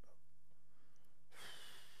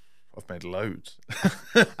 I've made loads.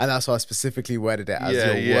 And that's why I specifically worded it as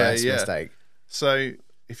your worst mistake. So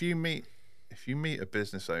if you meet a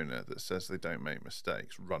business owner that says they don't make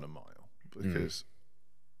mistakes, run a mile, because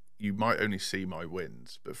you might only see my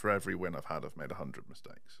wins, but for every win I've had, I've made 100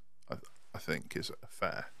 mistakes. I think is a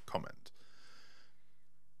fair comment.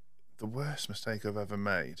 The worst mistake I've ever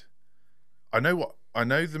made. I know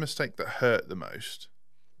the mistake that hurt the most.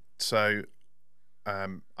 So I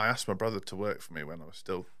asked my brother to work for me when I was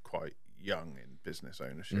still quite young in business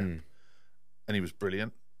ownership, and he was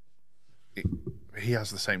brilliant. He has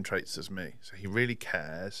the same traits as me, so he really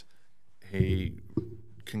cares. He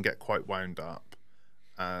can get quite wound up,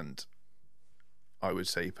 and I would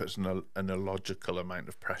say he puts an illogical amount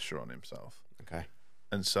of pressure on himself. Okay.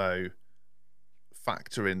 And so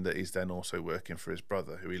factor in that he's then also working for his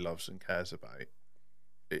brother, who he loves and cares about.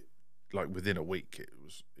 It, like, within a week,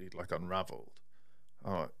 he'd like unraveled.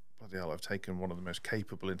 Oh, bloody hell, I've taken one of the most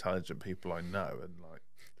capable, intelligent people I know and like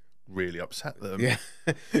really upset them. Yeah.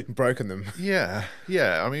 Broken them. Yeah.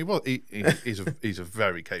 I mean, well, he's a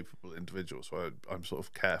very capable individual, so I'm sort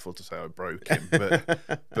of careful to say I broke him,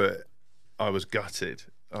 but I was gutted.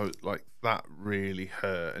 I was like, that really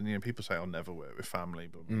hurt. And, you know, people say I'll never work with family,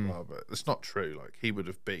 blah, blah, blah, but it's not true. Like, he would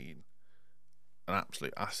have been an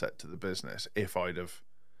absolute asset to the business if I'd have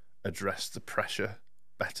addressed the pressure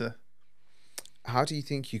better. How do you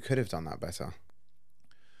think you could have done that better?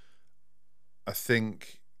 I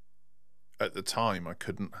think at the time I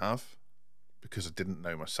couldn't have, because I didn't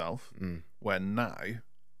know myself. Where now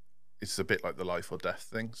it's a bit like the life or death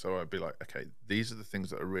thing. So I'd be like, okay, these are the things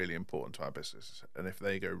that are really important to our business, and if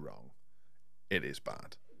they go wrong, it is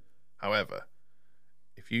bad. However,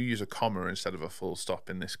 if you use a comma instead of a full stop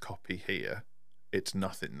in this copy here, it's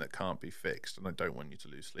nothing that can't be fixed, and I don't want you to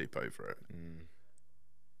lose sleep over it.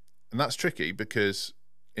 And that's tricky, because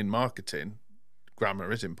in marketing,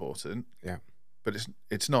 grammar is important. Yeah. But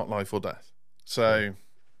it's not life or death. So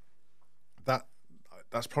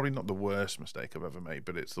that's probably not the worst mistake I've ever made,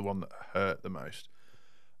 but it's the one that hurt the most.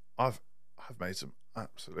 I've made some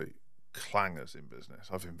absolute clangers in business.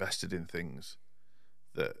 I've invested in things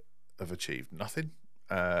that have achieved nothing.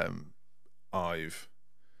 I've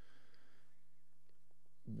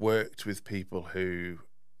worked with people who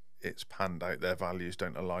it's panned out their values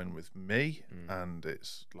don't align with me, and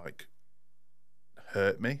it's like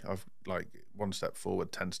hurt me. I've like 1 step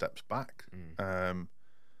forward, 10 steps back. I'm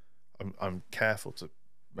careful to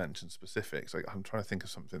mention specifics. Like, I'm trying to think of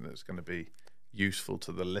something that's going to be useful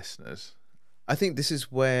to the listeners. I think this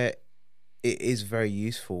is where it is very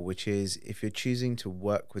useful, which is if you're choosing to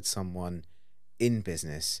work with someone in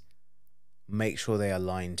business, make sure they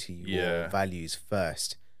align to your values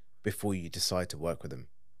first before you decide to work with them.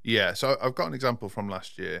 Yeah, so I've got an example from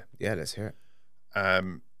last year. Yeah, let's hear it.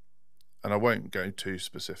 And I won't go too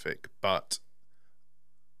specific, but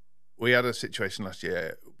we had a situation last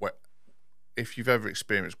year where, if you've ever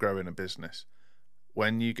experienced growing a business,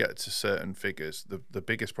 when you get to certain figures, the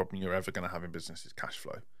biggest problem you're ever going to have in business is cash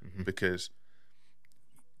flow, because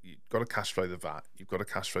you've got to cash flow the VAT, you've got to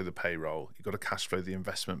cash flow the payroll, you've got to cash flow the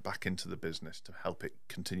investment back into the business to help it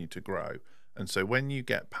continue to grow. And so when you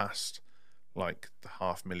get past like the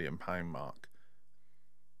 £500,000 mark,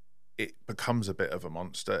 it becomes a bit of a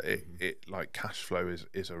monster. It like cash flow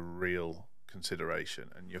is a real consideration,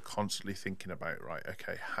 and you're constantly thinking about, right,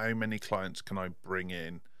 okay, how many clients can I bring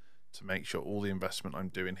in to make sure all the investment I'm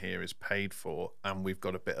doing here is paid for, and we've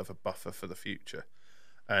got a bit of a buffer for the future.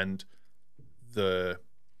 And the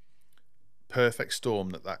perfect storm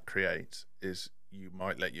that creates is you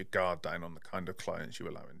might let your guard down on the kind of clients you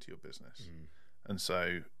allow into your business. And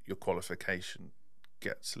so your qualification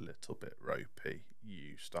gets a little bit ropey.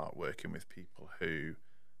 You start working with people who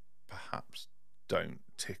perhaps don't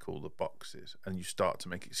tick all the boxes, and you start to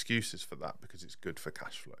make excuses for that because it's good for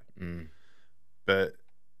cash flow. But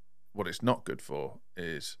what it's not good for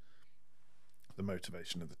is the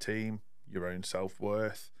motivation of the team, your own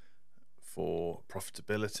self-worth, for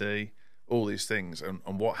profitability, all these things.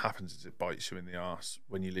 And what happens is it bites you in the arse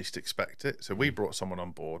when you least expect it. So we brought someone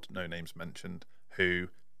on board, no names mentioned, who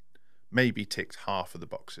maybe ticked half of the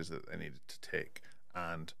boxes that they needed to tick,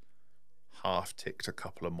 and half ticked a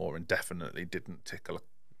couple of more, and definitely didn't tick a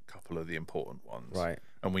couple of the important ones. Right.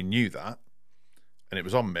 And we knew that, and it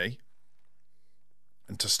was on me.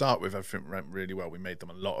 And to start with, everything went really well. We made them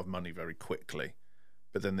a lot of money very quickly,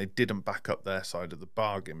 but then they didn't back up their side of the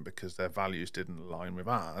bargain because their values didn't align with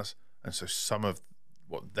ours. And so some of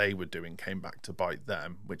what they were doing came back to bite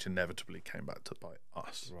them, which inevitably came back to bite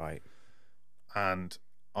us. Right. And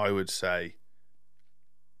I would say,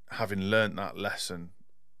 having learned that lesson,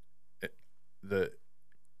 that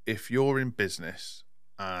if you're in business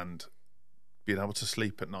and being able to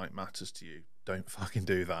sleep at night matters to you, don't fucking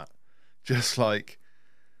do that. Just like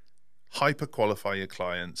hyper qualify your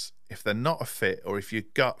clients. If they're not a fit, or if your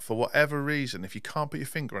gut, for whatever reason, if you can't put your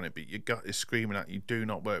finger on it, but your gut is screaming at you, do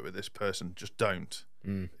not work with this person, just don't.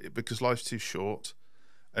 Because life's too short.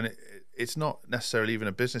 And it's not necessarily even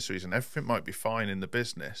a business reason. Everything might be fine in the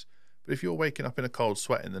business, but if you're waking up in a cold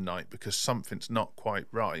sweat in the night because something's not quite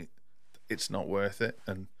right, it's not worth it.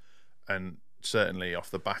 And certainly off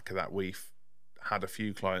the back of that, we've had a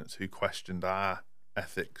few clients who questioned our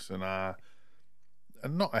ethics and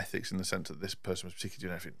not ethics in the sense that this person was particularly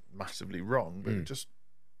doing anything massively wrong, but just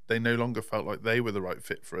they no longer felt like they were the right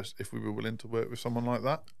fit for us if we were willing to work with someone like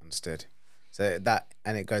that. Understood. So that,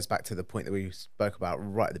 and it goes back to the point that we spoke about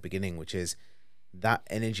right at the beginning, which is that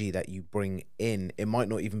energy that you bring in, it might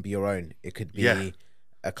not even be your own. It could be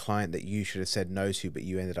a client that you should have said no to, but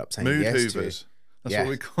you ended up saying mood yes hoovers. to. That's what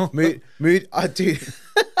we call mood. I do.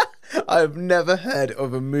 I've never heard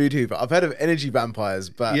of a mood hoover. I've heard of energy vampires,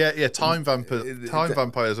 but time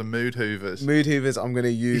vampires are mood hoovers. Mood hoovers I'm going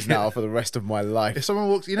to use now for the rest of my life. If someone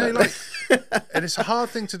walks, like, and it's a hard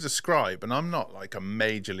thing to describe, and I'm not like a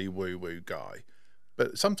majorly woo-woo guy,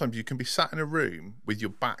 but sometimes you can be sat in a room with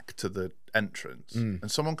your back to the entrance, and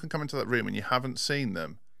someone can come into that room and you haven't seen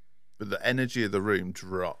them, but the energy of the room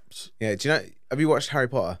drops. Yeah, do you know, have you watched Harry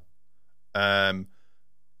Potter?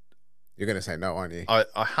 You're going to say no, aren't you?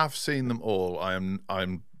 I have seen them all. I'm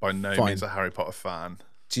by no means a Harry Potter fan.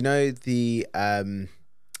 Do you know the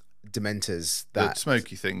Dementors, that the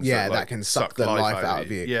smoky things? That can suck the life out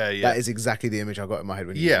of you. Yeah. That is exactly the image I got in my head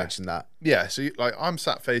when you mentioned that. Yeah, so like I'm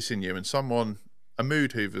sat facing you, and a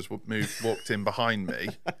mood hoover's walked in behind me.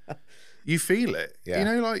 You feel it. Yeah. You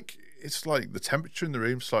know, like it's like the temperature in the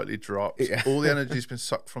room slightly drops. Yeah. All the energy's been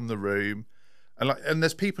sucked from the room. And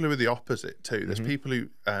there's people who are the opposite too. There's people who,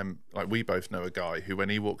 like we both know a guy who, when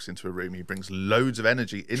he walks into a room, he brings loads of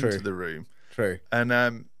energy into the room. True.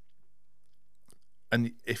 And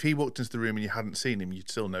if he walked into the room and you hadn't seen him, you'd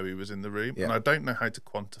still know he was in the room. Yeah. And I don't know how to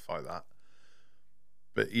quantify that.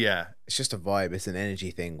 But yeah. It's just a vibe. It's an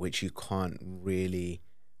energy thing, which you can't really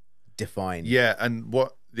define. Yeah, and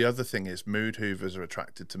what the other thing is, mood hoovers are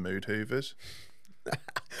attracted to mood hoovers.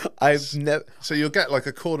 I've never. So you'll get like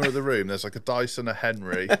a corner of the room, there's like a Dyson, a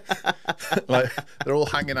Henry. Like they're all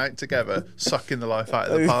hanging out together, sucking the life out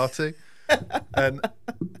of the party.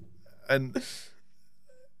 And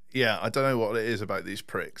yeah, I don't know what it is about these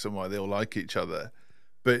pricks and why they all like each other,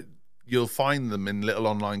 but you'll find them in little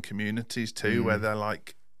online communities too, where they're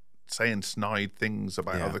like saying snide things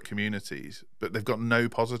about other communities, but they've got no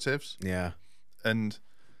positives. Yeah. And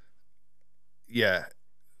yeah,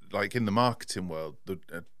 like in the marketing world,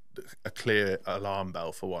 a clear alarm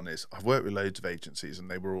bell for one is I've worked with loads of agencies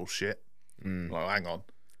and they were all shit. Like, hang on,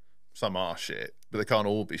 some are shit, but they can't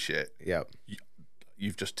all be shit. Yeah.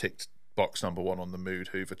 You've just ticked box number 1 on the mood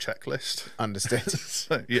hoover checklist. Understood.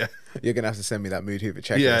 So, yeah, you're gonna have to send me that mood hoover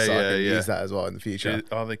checklist so I can use that as well in the future.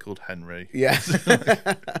 Are they called Henry? Yeah.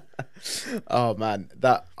 Oh man,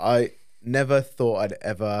 that I never thought I'd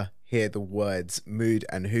ever hear the words mood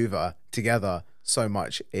and hoover together so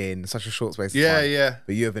much in such a short space of time. Yeah.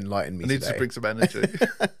 But you have enlightened me I need today. to bring some energy.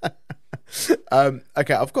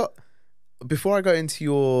 Okay, I've got, before I go into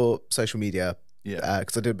your social media,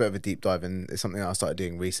 because I did a bit of a deep dive and it's something that I started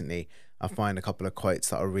doing recently. I find a couple of quotes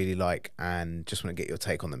that I really like and just want to get your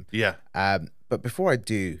take on them. Yeah. But before I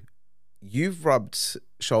do, you've rubbed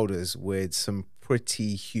shoulders with some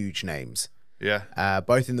pretty huge names. Yeah.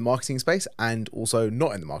 Both in the marketing space and also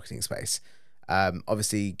not in the marketing space.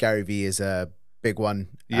 Obviously, Gary Vee is a big one.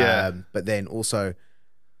 Yeah. But then also,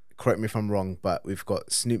 correct me if I'm wrong, but we've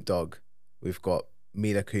got Snoop Dogg, we've got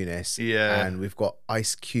Mila Kunis, and we've got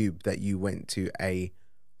Ice Cube that you went to a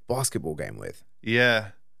basketball game with. Yeah.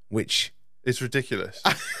 Which is ridiculous.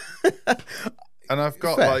 And I've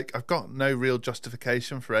got I've got no real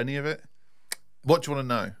justification for any of it. What do you want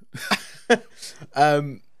to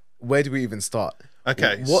know? Where do we even start?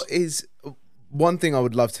 Okay. What is one thing I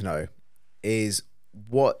would love to know is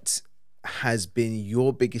what has been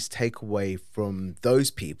your biggest takeaway from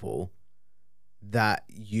those people that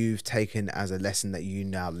you've taken as a lesson that you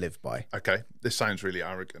now live by? Okay, this sounds really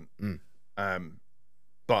arrogant,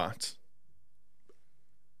 but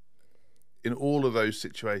in all of those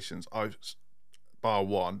situations, bar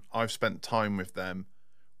one, I've spent time with them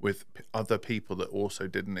with other people that also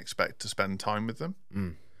didn't expect to spend time with them.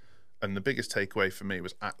 And the biggest takeaway for me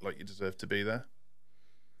was act like you deserve to be there,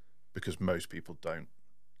 because most people don't.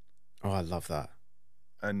 Oh, I love that.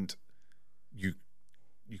 And you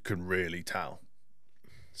can really tell.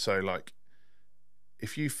 So like,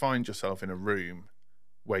 if you find yourself in a room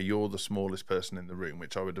where you're the smallest person in the room,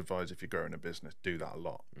 which I would advise if you're growing a business, do that a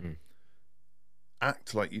lot.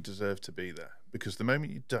 Act like you deserve to be there, because the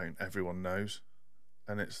moment you don't, everyone knows.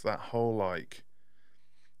 And it's that whole like,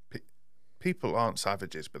 people aren't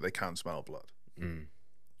savages, but they can smell blood.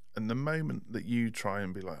 And the moment that you try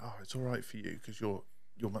and be like, oh, it's all right for you because you're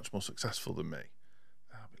much more successful than me,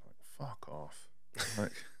 I'll be like, fuck off.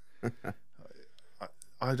 Like,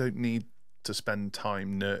 I don't need to spend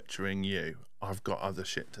time nurturing you. I've got other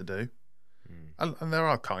shit to do. And there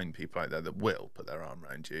are kind people out there that will put their arm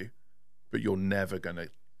around you, but you're never going to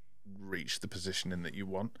reach the positioning that you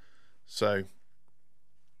want. So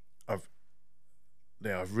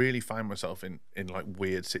I've really found myself in like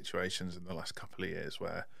weird situations in the last couple of years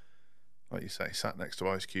where, like you say, sat next to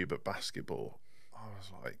Ice Cube at basketball. I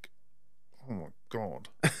was like, oh my God,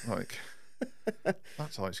 like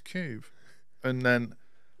that's Ice Cube. And then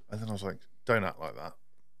I was like, don't act like that,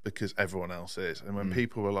 because everyone else is. And when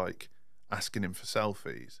people were like asking him for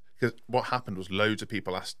selfies, because what happened was loads of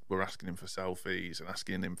people were asking him for selfies and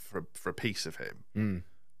asking him for a piece of him.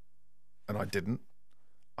 And I didn't.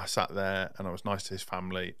 I sat there and I was nice to his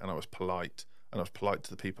family and I was polite to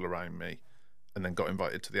the people around me, and then got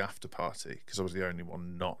invited to the after party because I was the only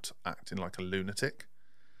one not acting like a lunatic.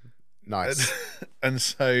 Nice. And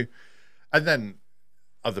then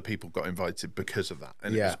other people got invited because of that,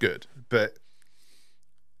 and it was good. But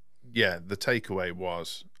yeah, the takeaway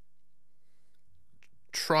was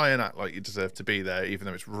try and act like you deserve to be there, even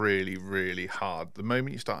though it's really, really hard. The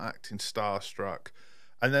moment you start acting starstruck,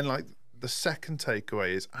 and then like the second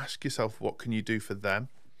takeaway is ask yourself, what can you do for them?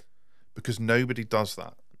 Because nobody does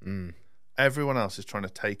that. Everyone else is trying to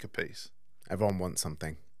take a piece. Everyone wants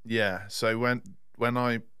something. Yeah. So when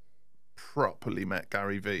I properly met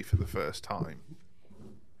Gary Vee for the first time,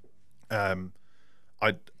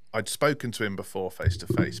 I'd spoken to him before face to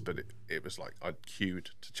face, but it was like I'd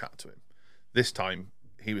queued to chat to him. This time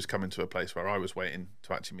he was coming to a place where I was waiting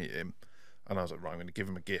to actually meet him. And I was like, right, I'm going to give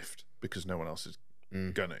him a gift because no one else is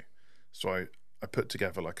going to. So I put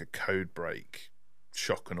together like a CodeBreak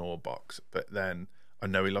shock and awe box. But then I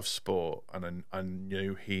know he loves sport, and I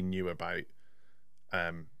knew he knew about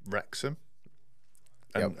Wrexham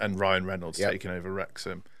and Ryan Reynolds taking over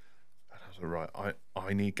Wrexham. And I was like, right,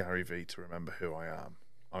 I need Gary Vee to remember who I am.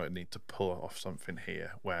 I need to pull off something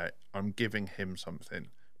here where I'm giving him something,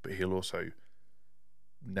 but he'll also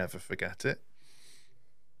never forget it.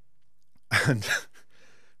 And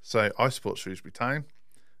so I support Shrewsbury Town,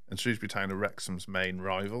 and Shrewsbury Town are Wrexham's main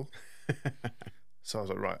rival. So I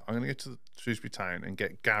was like, right, I'm going to go to Shrewsbury Town and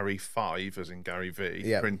get Gary 5, as in Gary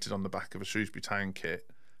V, printed on the back of a Shrewsbury Town kit.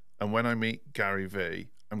 And when I meet Gary V,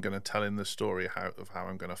 I'm going to tell him the story of how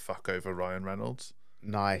I'm going to fuck over Ryan Reynolds.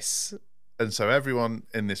 Nice. And so everyone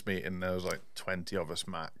in this meeting, there was like 20 of us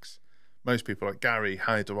max. Most people are like, Gary,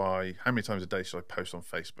 how many times a day should I post on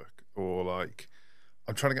Facebook? Or like,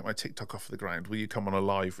 I'm trying to get my TikTok off the ground. Will you come on a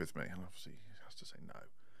live with me? And obviously he has to say no.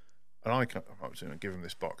 And I come up to him and give him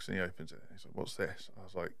this box, and he opens it. He's like, what's this? I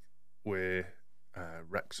was like, we're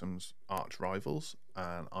Wrexham's arch rivals,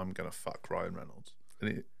 and I'm going to fuck Ryan Reynolds.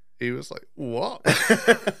 And he was like, what?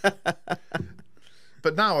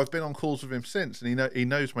 But now I've been on calls with him since, and he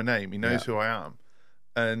knows my name. He knows who I am.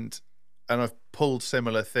 And I've pulled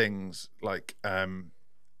similar things, like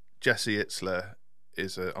Jesse Itzler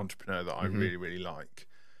is an entrepreneur that I really, really like.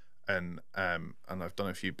 And I've done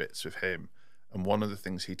a few bits with him. And one of the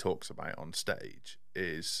things he talks about on stage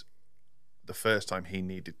is the first time he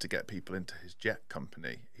needed to get people into his jet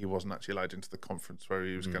company. He wasn't actually allowed into the conference where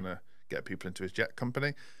he was going to get people into his jet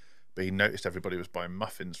company. But he noticed everybody was buying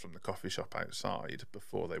muffins from the coffee shop outside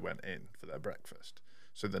before they went in for their breakfast.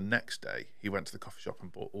 So the next day, he went to the coffee shop and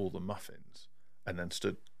bought all the muffins, and then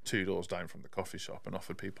stood 2 doors down from the coffee shop and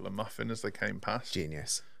offered people a muffin as they came past.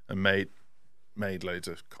 Genius. And made loads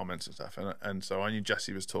of comments and stuff. And so I knew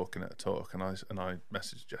Jesse was talking at a talk, and I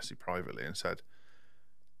messaged Jesse privately and said,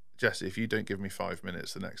 Jesse, if you don't give me 5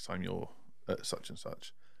 minutes the next time you're at such and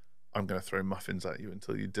such, I'm going to throw muffins at you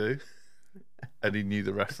until you do. And he knew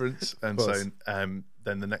the reference. And so then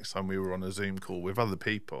the next time we were on a Zoom call with other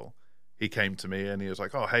people, he came to me and he was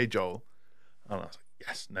like, oh, hey, Joel. And I was like,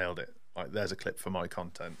 yes, nailed it. Like, there's a clip for my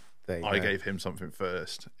content. I gave him something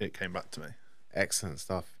first. It came back to me. Excellent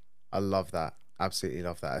stuff. I love that. Absolutely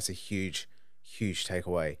love that. That's a huge, huge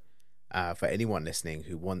takeaway for anyone listening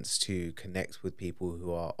who wants to connect with people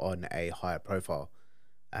who are on a higher profile.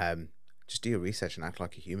 Just do your research and act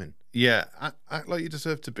like a human. Yeah, act like you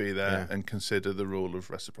deserve to be there and consider the rule of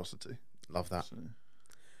reciprocity. Love that.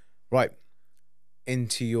 Right,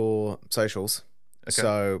 into your socials. Okay.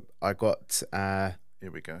 So I got...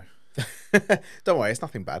 Here we go. Don't worry, it's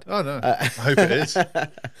nothing bad. Oh, no. I hope it is.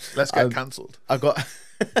 Let's get cancelled. I got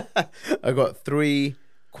 3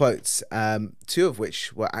 quotes, 2 of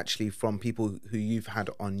which were actually from people who you've had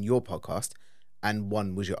on your podcast, and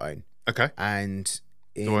 1 was your own. Okay. And...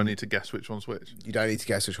 do I need to guess which one's which? You don't need to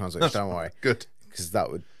guess which one's which, don't worry. Good. Because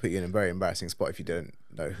that would put you in a very embarrassing spot if you didn't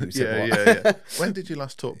know who said what. Yeah. When did you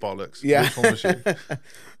last talk bollocks? Yeah. Which one was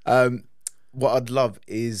you? What I'd love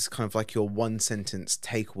is kind of like your 1-sentence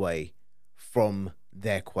takeaway from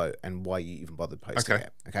their quote and why you even bothered posting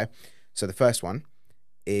it. Okay. So the first one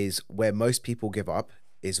is, where most people give up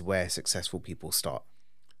is where successful people start.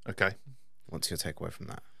 Okay. What's your takeaway from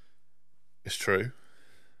that? It's true.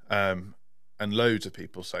 And loads of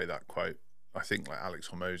people say that quote. I think like Alex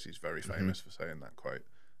Hormozy is very famous for saying that quote.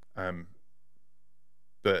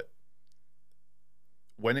 But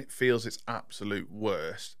when it feels its absolute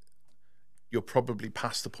worst, you're probably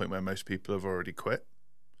past the point where most people have already quit.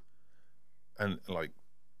 And like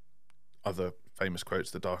other famous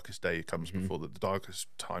quotes, the darkest day comes before the darkest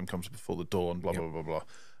time comes before the dawn, blah, blah, blah, blah.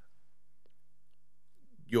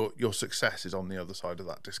 Your success is on the other side of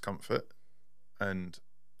that discomfort. And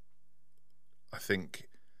I think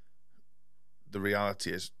the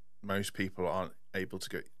reality is most people aren't able to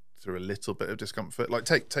go through a little bit of discomfort. Like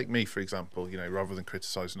take me, for example, rather than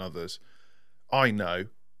criticizing others, I know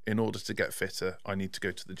in order to get fitter, I need to go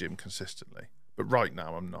to the gym consistently. But right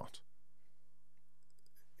now I'm not.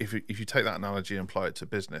 If you take that analogy and apply it to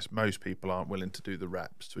business, most people aren't willing to do the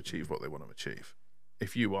reps to achieve what they want to achieve.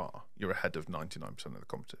 If you are, you're ahead of 99% of the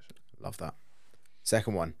competition. Love that.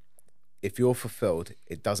 Second one. If you're fulfilled,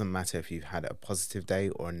 it doesn't matter if you've had a positive day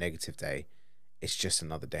or a negative day. It's just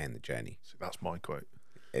another day in the journey. So that's my quote.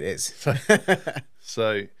 It is.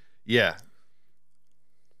 So, yeah.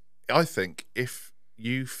 I think if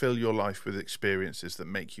you fill your life with experiences that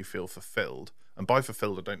make you feel fulfilled, and by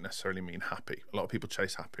fulfilled, I don't necessarily mean happy. A lot of people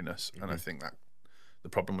chase happiness, and I think that the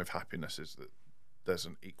problem with happiness is that there's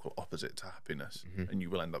an equal opposite to happiness, and you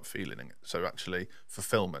will end up feeling it. So actually,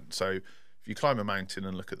 fulfillment. So if you climb a mountain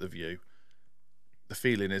and look at the view, the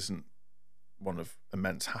feeling isn't one of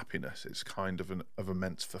immense happiness. It's kind of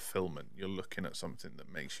immense fulfillment. You're looking at something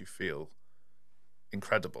that makes you feel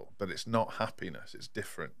incredible, but it's not happiness. It's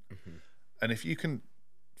different. And if you can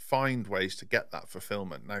find ways to get that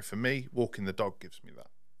fulfillment. Now, for me, walking the dog gives me that.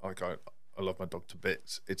 Like I love my dog to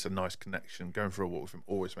bits. It's a nice connection. Going for a walk with him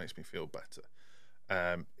always makes me feel better.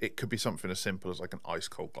 It could be something as simple as like an ice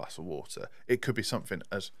cold glass of water. It could be something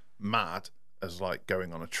as mad as like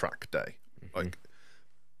going on a track day. Like,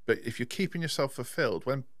 but if you're keeping yourself fulfilled,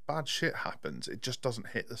 when bad shit happens, it just doesn't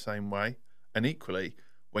hit the same way. And equally,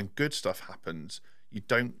 when good stuff happens, you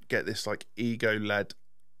don't get this like ego-led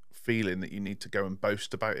feeling that you need to go and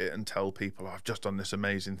boast about it and tell people, oh, I've just done this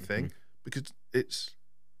amazing thing, because it's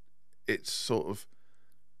sort of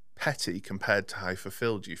petty compared to how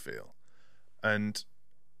fulfilled you feel. And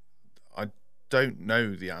I don't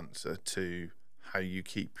know the answer to how you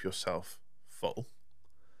keep yourself full,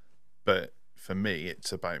 but for me,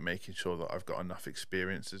 it's about making sure that I've got enough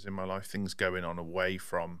experiences in my life, things going on away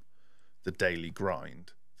from the daily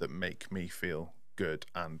grind that make me feel good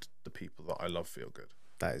and the people that I love feel good.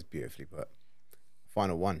 That is beautifully put.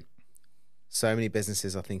 Final one. So many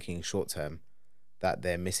businesses are thinking short term that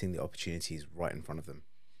they're missing the opportunities right in front of them.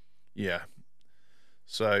 Yeah.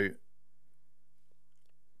 So,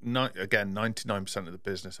 again, 99% of the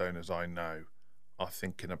business owners I know are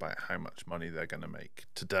thinking about how much money they're going to make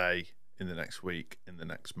today, in the next week, in the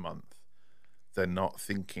next month. They're not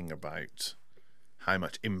thinking about how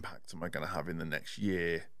much impact am I going to have in the next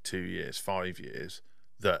year, 2 years, 5 years,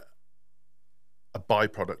 that a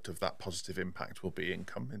byproduct of that positive impact will be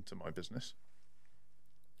income into my business.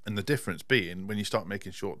 And the difference being, when you start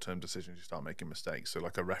making short-term decisions, you start making mistakes. So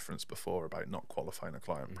like I referenced before about not qualifying a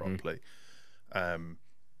client properly,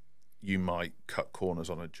 you might cut corners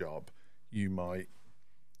on a job. You might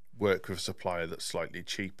work with a supplier that's slightly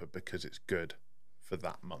cheaper because it's good for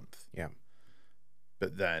that month. Yeah.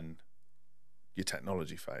 But then your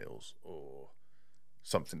technology fails, or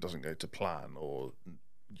something doesn't go to plan, or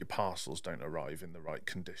your parcels don't arrive in the right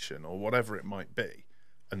condition, or whatever it might be.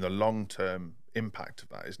 And the long-term impact of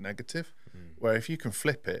that is negative. Where if you can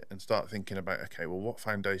flip it and start thinking about, okay, well, what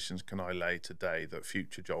foundations can I lay today that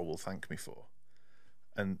future Joel will thank me for?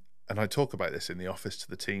 And I talk about this in the office to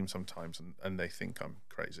the team sometimes, and they think I'm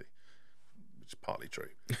crazy, which is partly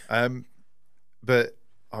true. But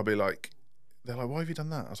I'll be like, they're like, why have you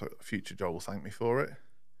done that? I was like, future Joel will thank me for it.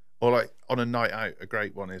 Or like on a night out, a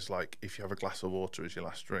great one is like, if you have a glass of water as your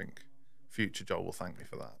last drink, future Joel will thank me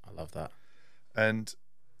for that. I love that. And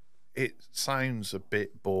it sounds a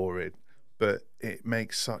bit boring, but it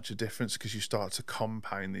makes such a difference, because you start to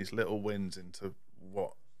compound these little wins into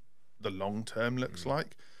what the long term looks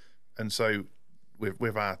like. And so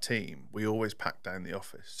with our team, we always pack down the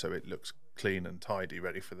office so it looks clean and tidy,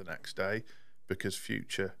 ready for the next day, because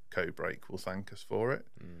future CodeBreak will thank us for it.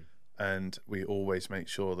 And we always make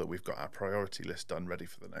sure that we've got our priority list done ready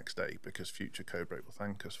for the next day, because future CodeBreak will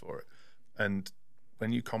thank us for it. And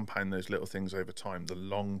when you compound those little things over time, the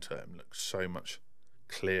long term looks so much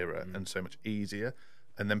clearer and so much easier.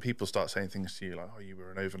 And then people start saying things to you like, oh, you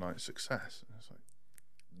were an overnight success. And it's like,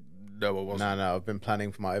 no, I wasn't. No, I've been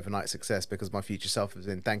planning for my overnight success, because my future self has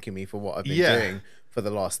been thanking me for what I've been doing for the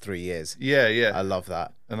last 3 years. Yeah. I love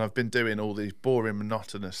that. And I've been doing all these boring,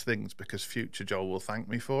 monotonous things because future Joel will thank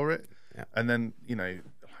me for it. Yeah. And then, you know,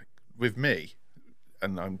 like with me,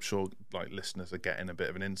 and I'm sure like listeners are getting a bit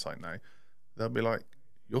of an insight now, they'll be like,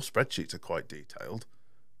 your spreadsheets are quite detailed.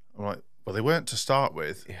 I'm like, well, they weren't to start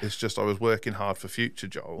with. Yeah. It's just I was working hard for future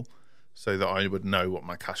Joel so that I would know what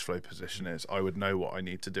my cash flow position is. I would know what I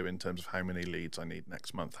need to do in terms of how many leads I need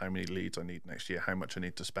next month, how many leads I need next year, how much I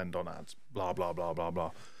need to spend on ads, blah, blah, blah, blah,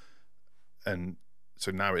 blah. And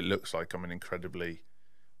so now it looks like I'm an incredibly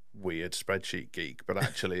weird spreadsheet geek, but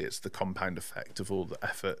actually it's the compound effect of all the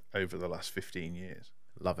effort over the last 15 years.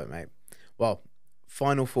 Love it, mate. Well,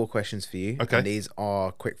 final 4 questions for you. Okay. And these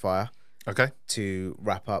are quick fire. Okay. To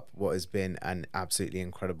wrap up what has been an absolutely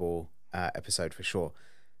incredible episode for sure.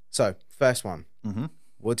 So, first one.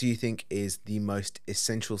 What do you think is the most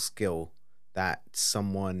essential skill that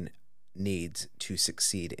someone needs to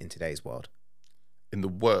succeed in today's world? In the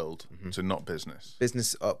world, so not business.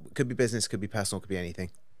 Business, could be business, could be personal, could be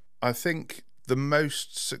anything. I think the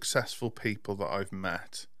most successful people that I've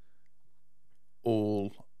met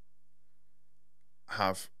all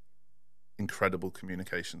have incredible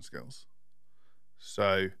communication skills.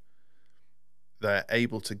 So they're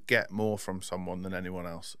able to get more from someone than anyone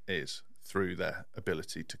else is through their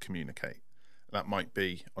ability to communicate. That might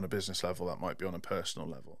be on a business level, that might be on a personal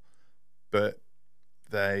level, but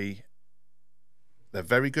they're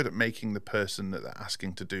very good at making the person that they're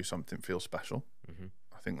asking to do something feel special.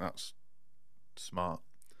 I think that's smart.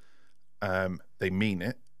 They mean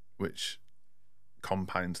it, which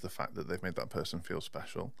compounds the fact that they've made that person feel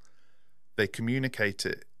special. They communicate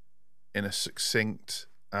it in a succinct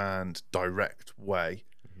and direct way,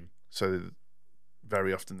 so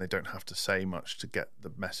very often they don't have to say much to get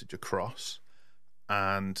the message across,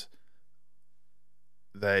 and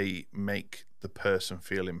they make the person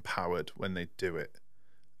feel empowered when they do it,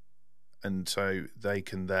 and so they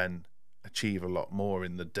can then achieve a lot more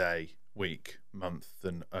in the day, week, month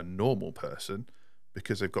than a normal person,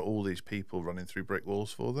 because they've got all these people running through brick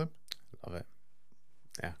walls for them. Love it.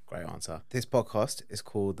 Yeah, great answer. This podcast is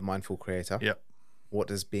called The Mindful Creator. Yep. What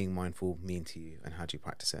does being mindful mean to you, and how do you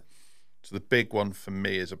practice it? So the big one for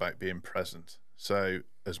me is about being present. So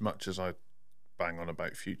as much as I bang on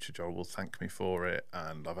about future, Joel will thank me for it,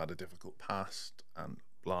 and I've had a difficult past, and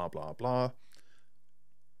blah, blah, blah,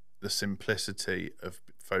 the simplicity of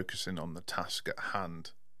focusing on the task at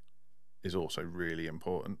hand is also really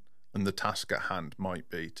important. And the task at hand might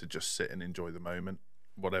be to just sit and enjoy the moment,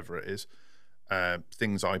 whatever it is.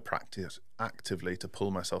 Things I practice actively to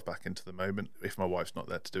pull myself back into the moment if my wife's not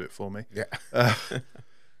there to do it for me. Yeah.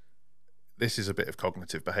 This is a bit of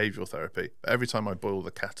cognitive behavioural therapy. But every time I boil the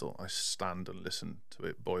kettle, I stand and listen to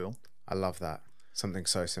it boil. I love that. Something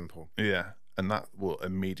so simple. Yeah, and that will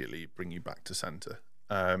immediately bring you back to centre.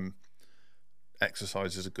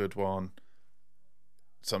 Exercise is a good one.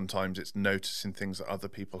 Sometimes it's noticing things that other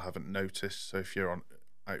people haven't noticed. So if you're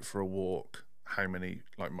out for a walk, how many,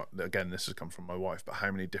 again, this has come from my wife, but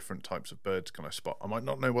how many different types of birds can I spot? I might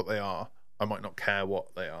not know what they are. I might not care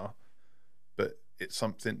what they are, but it's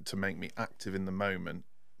something to make me active in the moment,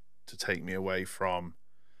 to take me away from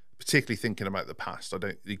particularly thinking about the past.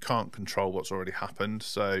 You can't control what's already happened.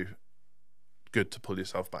 So good to pull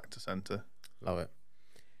yourself back to centre. Love it.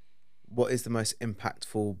 What is the most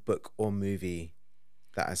impactful book or movie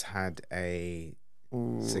that has had a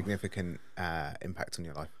significant impact on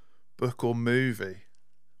your life? Book or movie?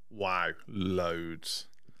 Wow, loads.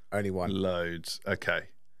 Only one. Loads. Okay,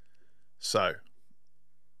 so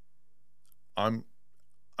I'm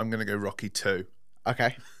gonna go Rocky 2.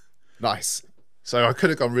 Okay, nice. So I could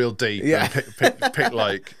have gone real deep. Yeah. And pick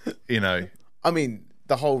like, you know. I mean,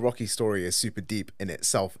 the whole Rocky story is super deep in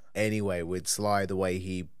itself anyway, with Sly, the way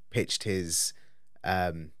he pitched his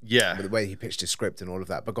the way he pitched his script and all of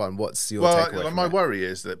that. But go on, what's your takeaway from my it? worry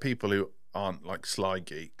is that people who aren't like Sly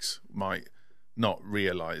geeks might not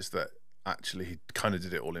realise that actually he kind of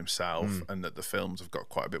did it all himself, and that the films have got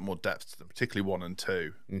quite a bit more depth to them, particularly 1 and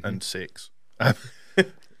 2 and 6.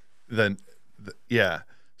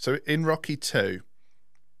 So in Rocky 2,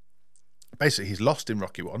 basically he's lost in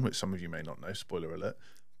Rocky 1, which some of you may not know, spoiler alert,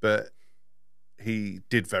 but he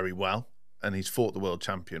did very well. And he's fought the world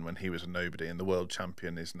champion when he was a nobody, and the world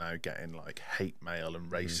champion is now getting like hate mail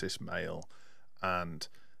and racist mail, and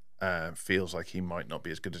feels like he might not be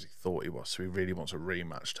as good as he thought he was. So he really wants a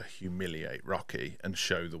rematch to humiliate Rocky and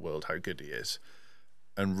show the world how good he is.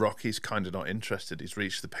 And Rocky's kind of not interested. He's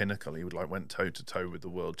reached the pinnacle. He went toe to toe with the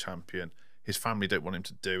world champion. His family don't want him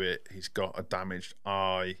to do it. He's got a damaged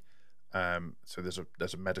eye, so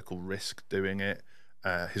there's a medical risk doing it.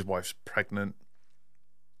 His wife's pregnant.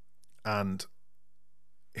 And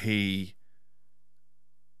the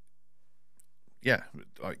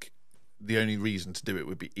only reason to do it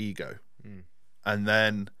would be ego. And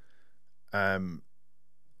then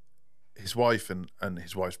his wife and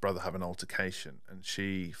his wife's brother have an altercation, and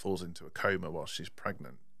she falls into a coma while she's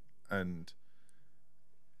pregnant, and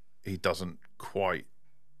he doesn't quite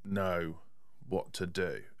know what to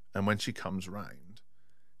do. And when she comes round,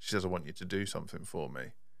 she says, "I want you to do something for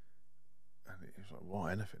me." And he's like,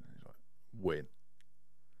 "What? Anything?" Win.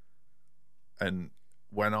 And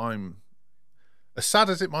when I'm, as sad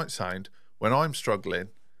as it might sound, when I'm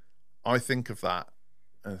struggling, I think of that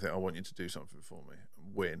and I think, I want you to do something for me,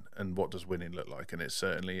 win. And what does winning look like? And it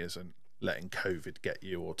certainly isn't letting COVID get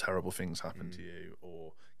you, or terrible things happen to you,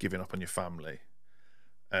 or giving up on your family.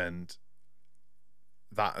 And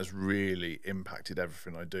that has really impacted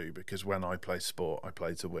everything I do, because when I play sport, I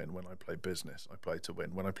play to win. When I play business, I play to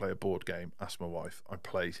win. When I play a board game, ask my wife, I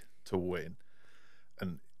play to win.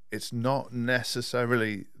 And it's not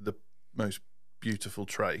necessarily the most beautiful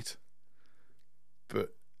trait,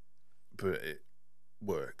 but it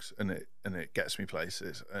works, and it gets me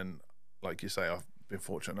places. And like you say, I've been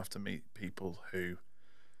fortunate enough to meet people who,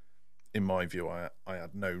 in my view, I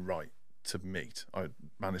had no right to meet. I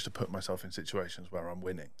managed to put myself in situations where I'm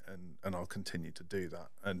winning, and I'll continue to do that.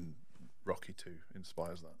 And Rocky 2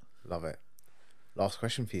 inspires that. Love it. Last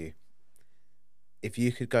question for you. If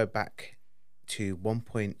you could go back to one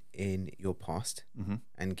point in your past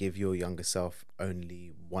and give your younger self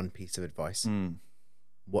only one piece of advice,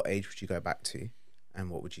 what age would you go back to and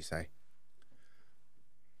what would you say?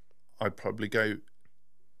 I'd probably go...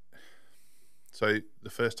 So the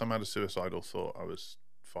first time I had a suicidal thought, I was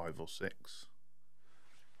 5 or 6.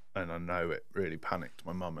 And I know it really panicked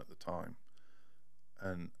my mum at the time.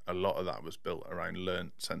 And a lot of that was built around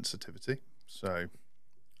learnt sensitivity. So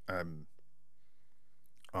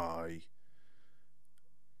I...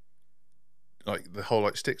 Like the whole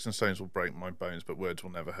sticks and stones will break my bones, but words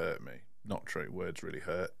will never hurt me. Not true. Words really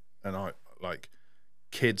hurt. And I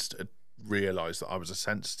kids had realised that I was a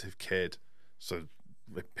sensitive kid, so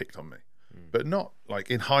they picked on me. But not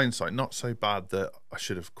in hindsight, not so bad that I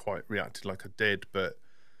should have quite reacted like I did, but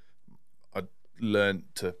I learned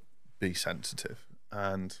to be sensitive,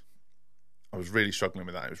 and I was really struggling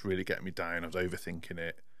with that. It was really getting me down. I was overthinking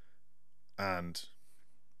it, and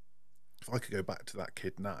if I could go back to that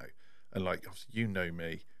kid now, and obviously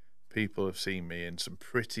me, people have seen me in some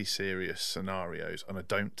pretty serious scenarios, and I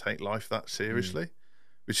don't take life that seriously,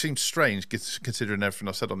 which seems strange considering everything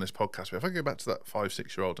I've said on this podcast. But if I go back to that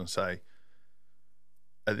 5-6-year-old and say,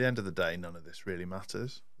 at the end of the day, none of this really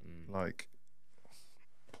matters.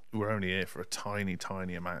 We're only here for a tiny,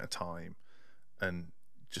 tiny amount of time, and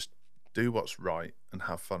just do what's right and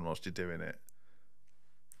have fun whilst you're doing it,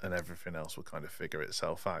 and everything else will kind of figure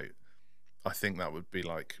itself out. I think that would be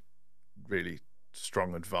really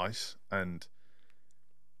strong advice. And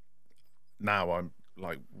now I'm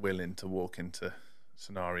willing to walk into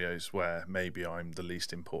scenarios where maybe I'm the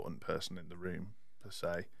least important person in the room per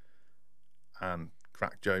se, and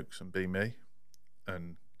crack jokes and be me,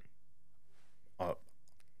 and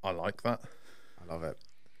I like that. I love it.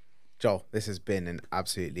 Joel, this has been an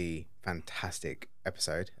absolutely fantastic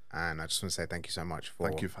episode, and I just want to say thank you so much for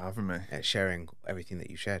Thank you for having me. Sharing everything that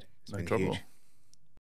you shared. It's No been trouble. huge.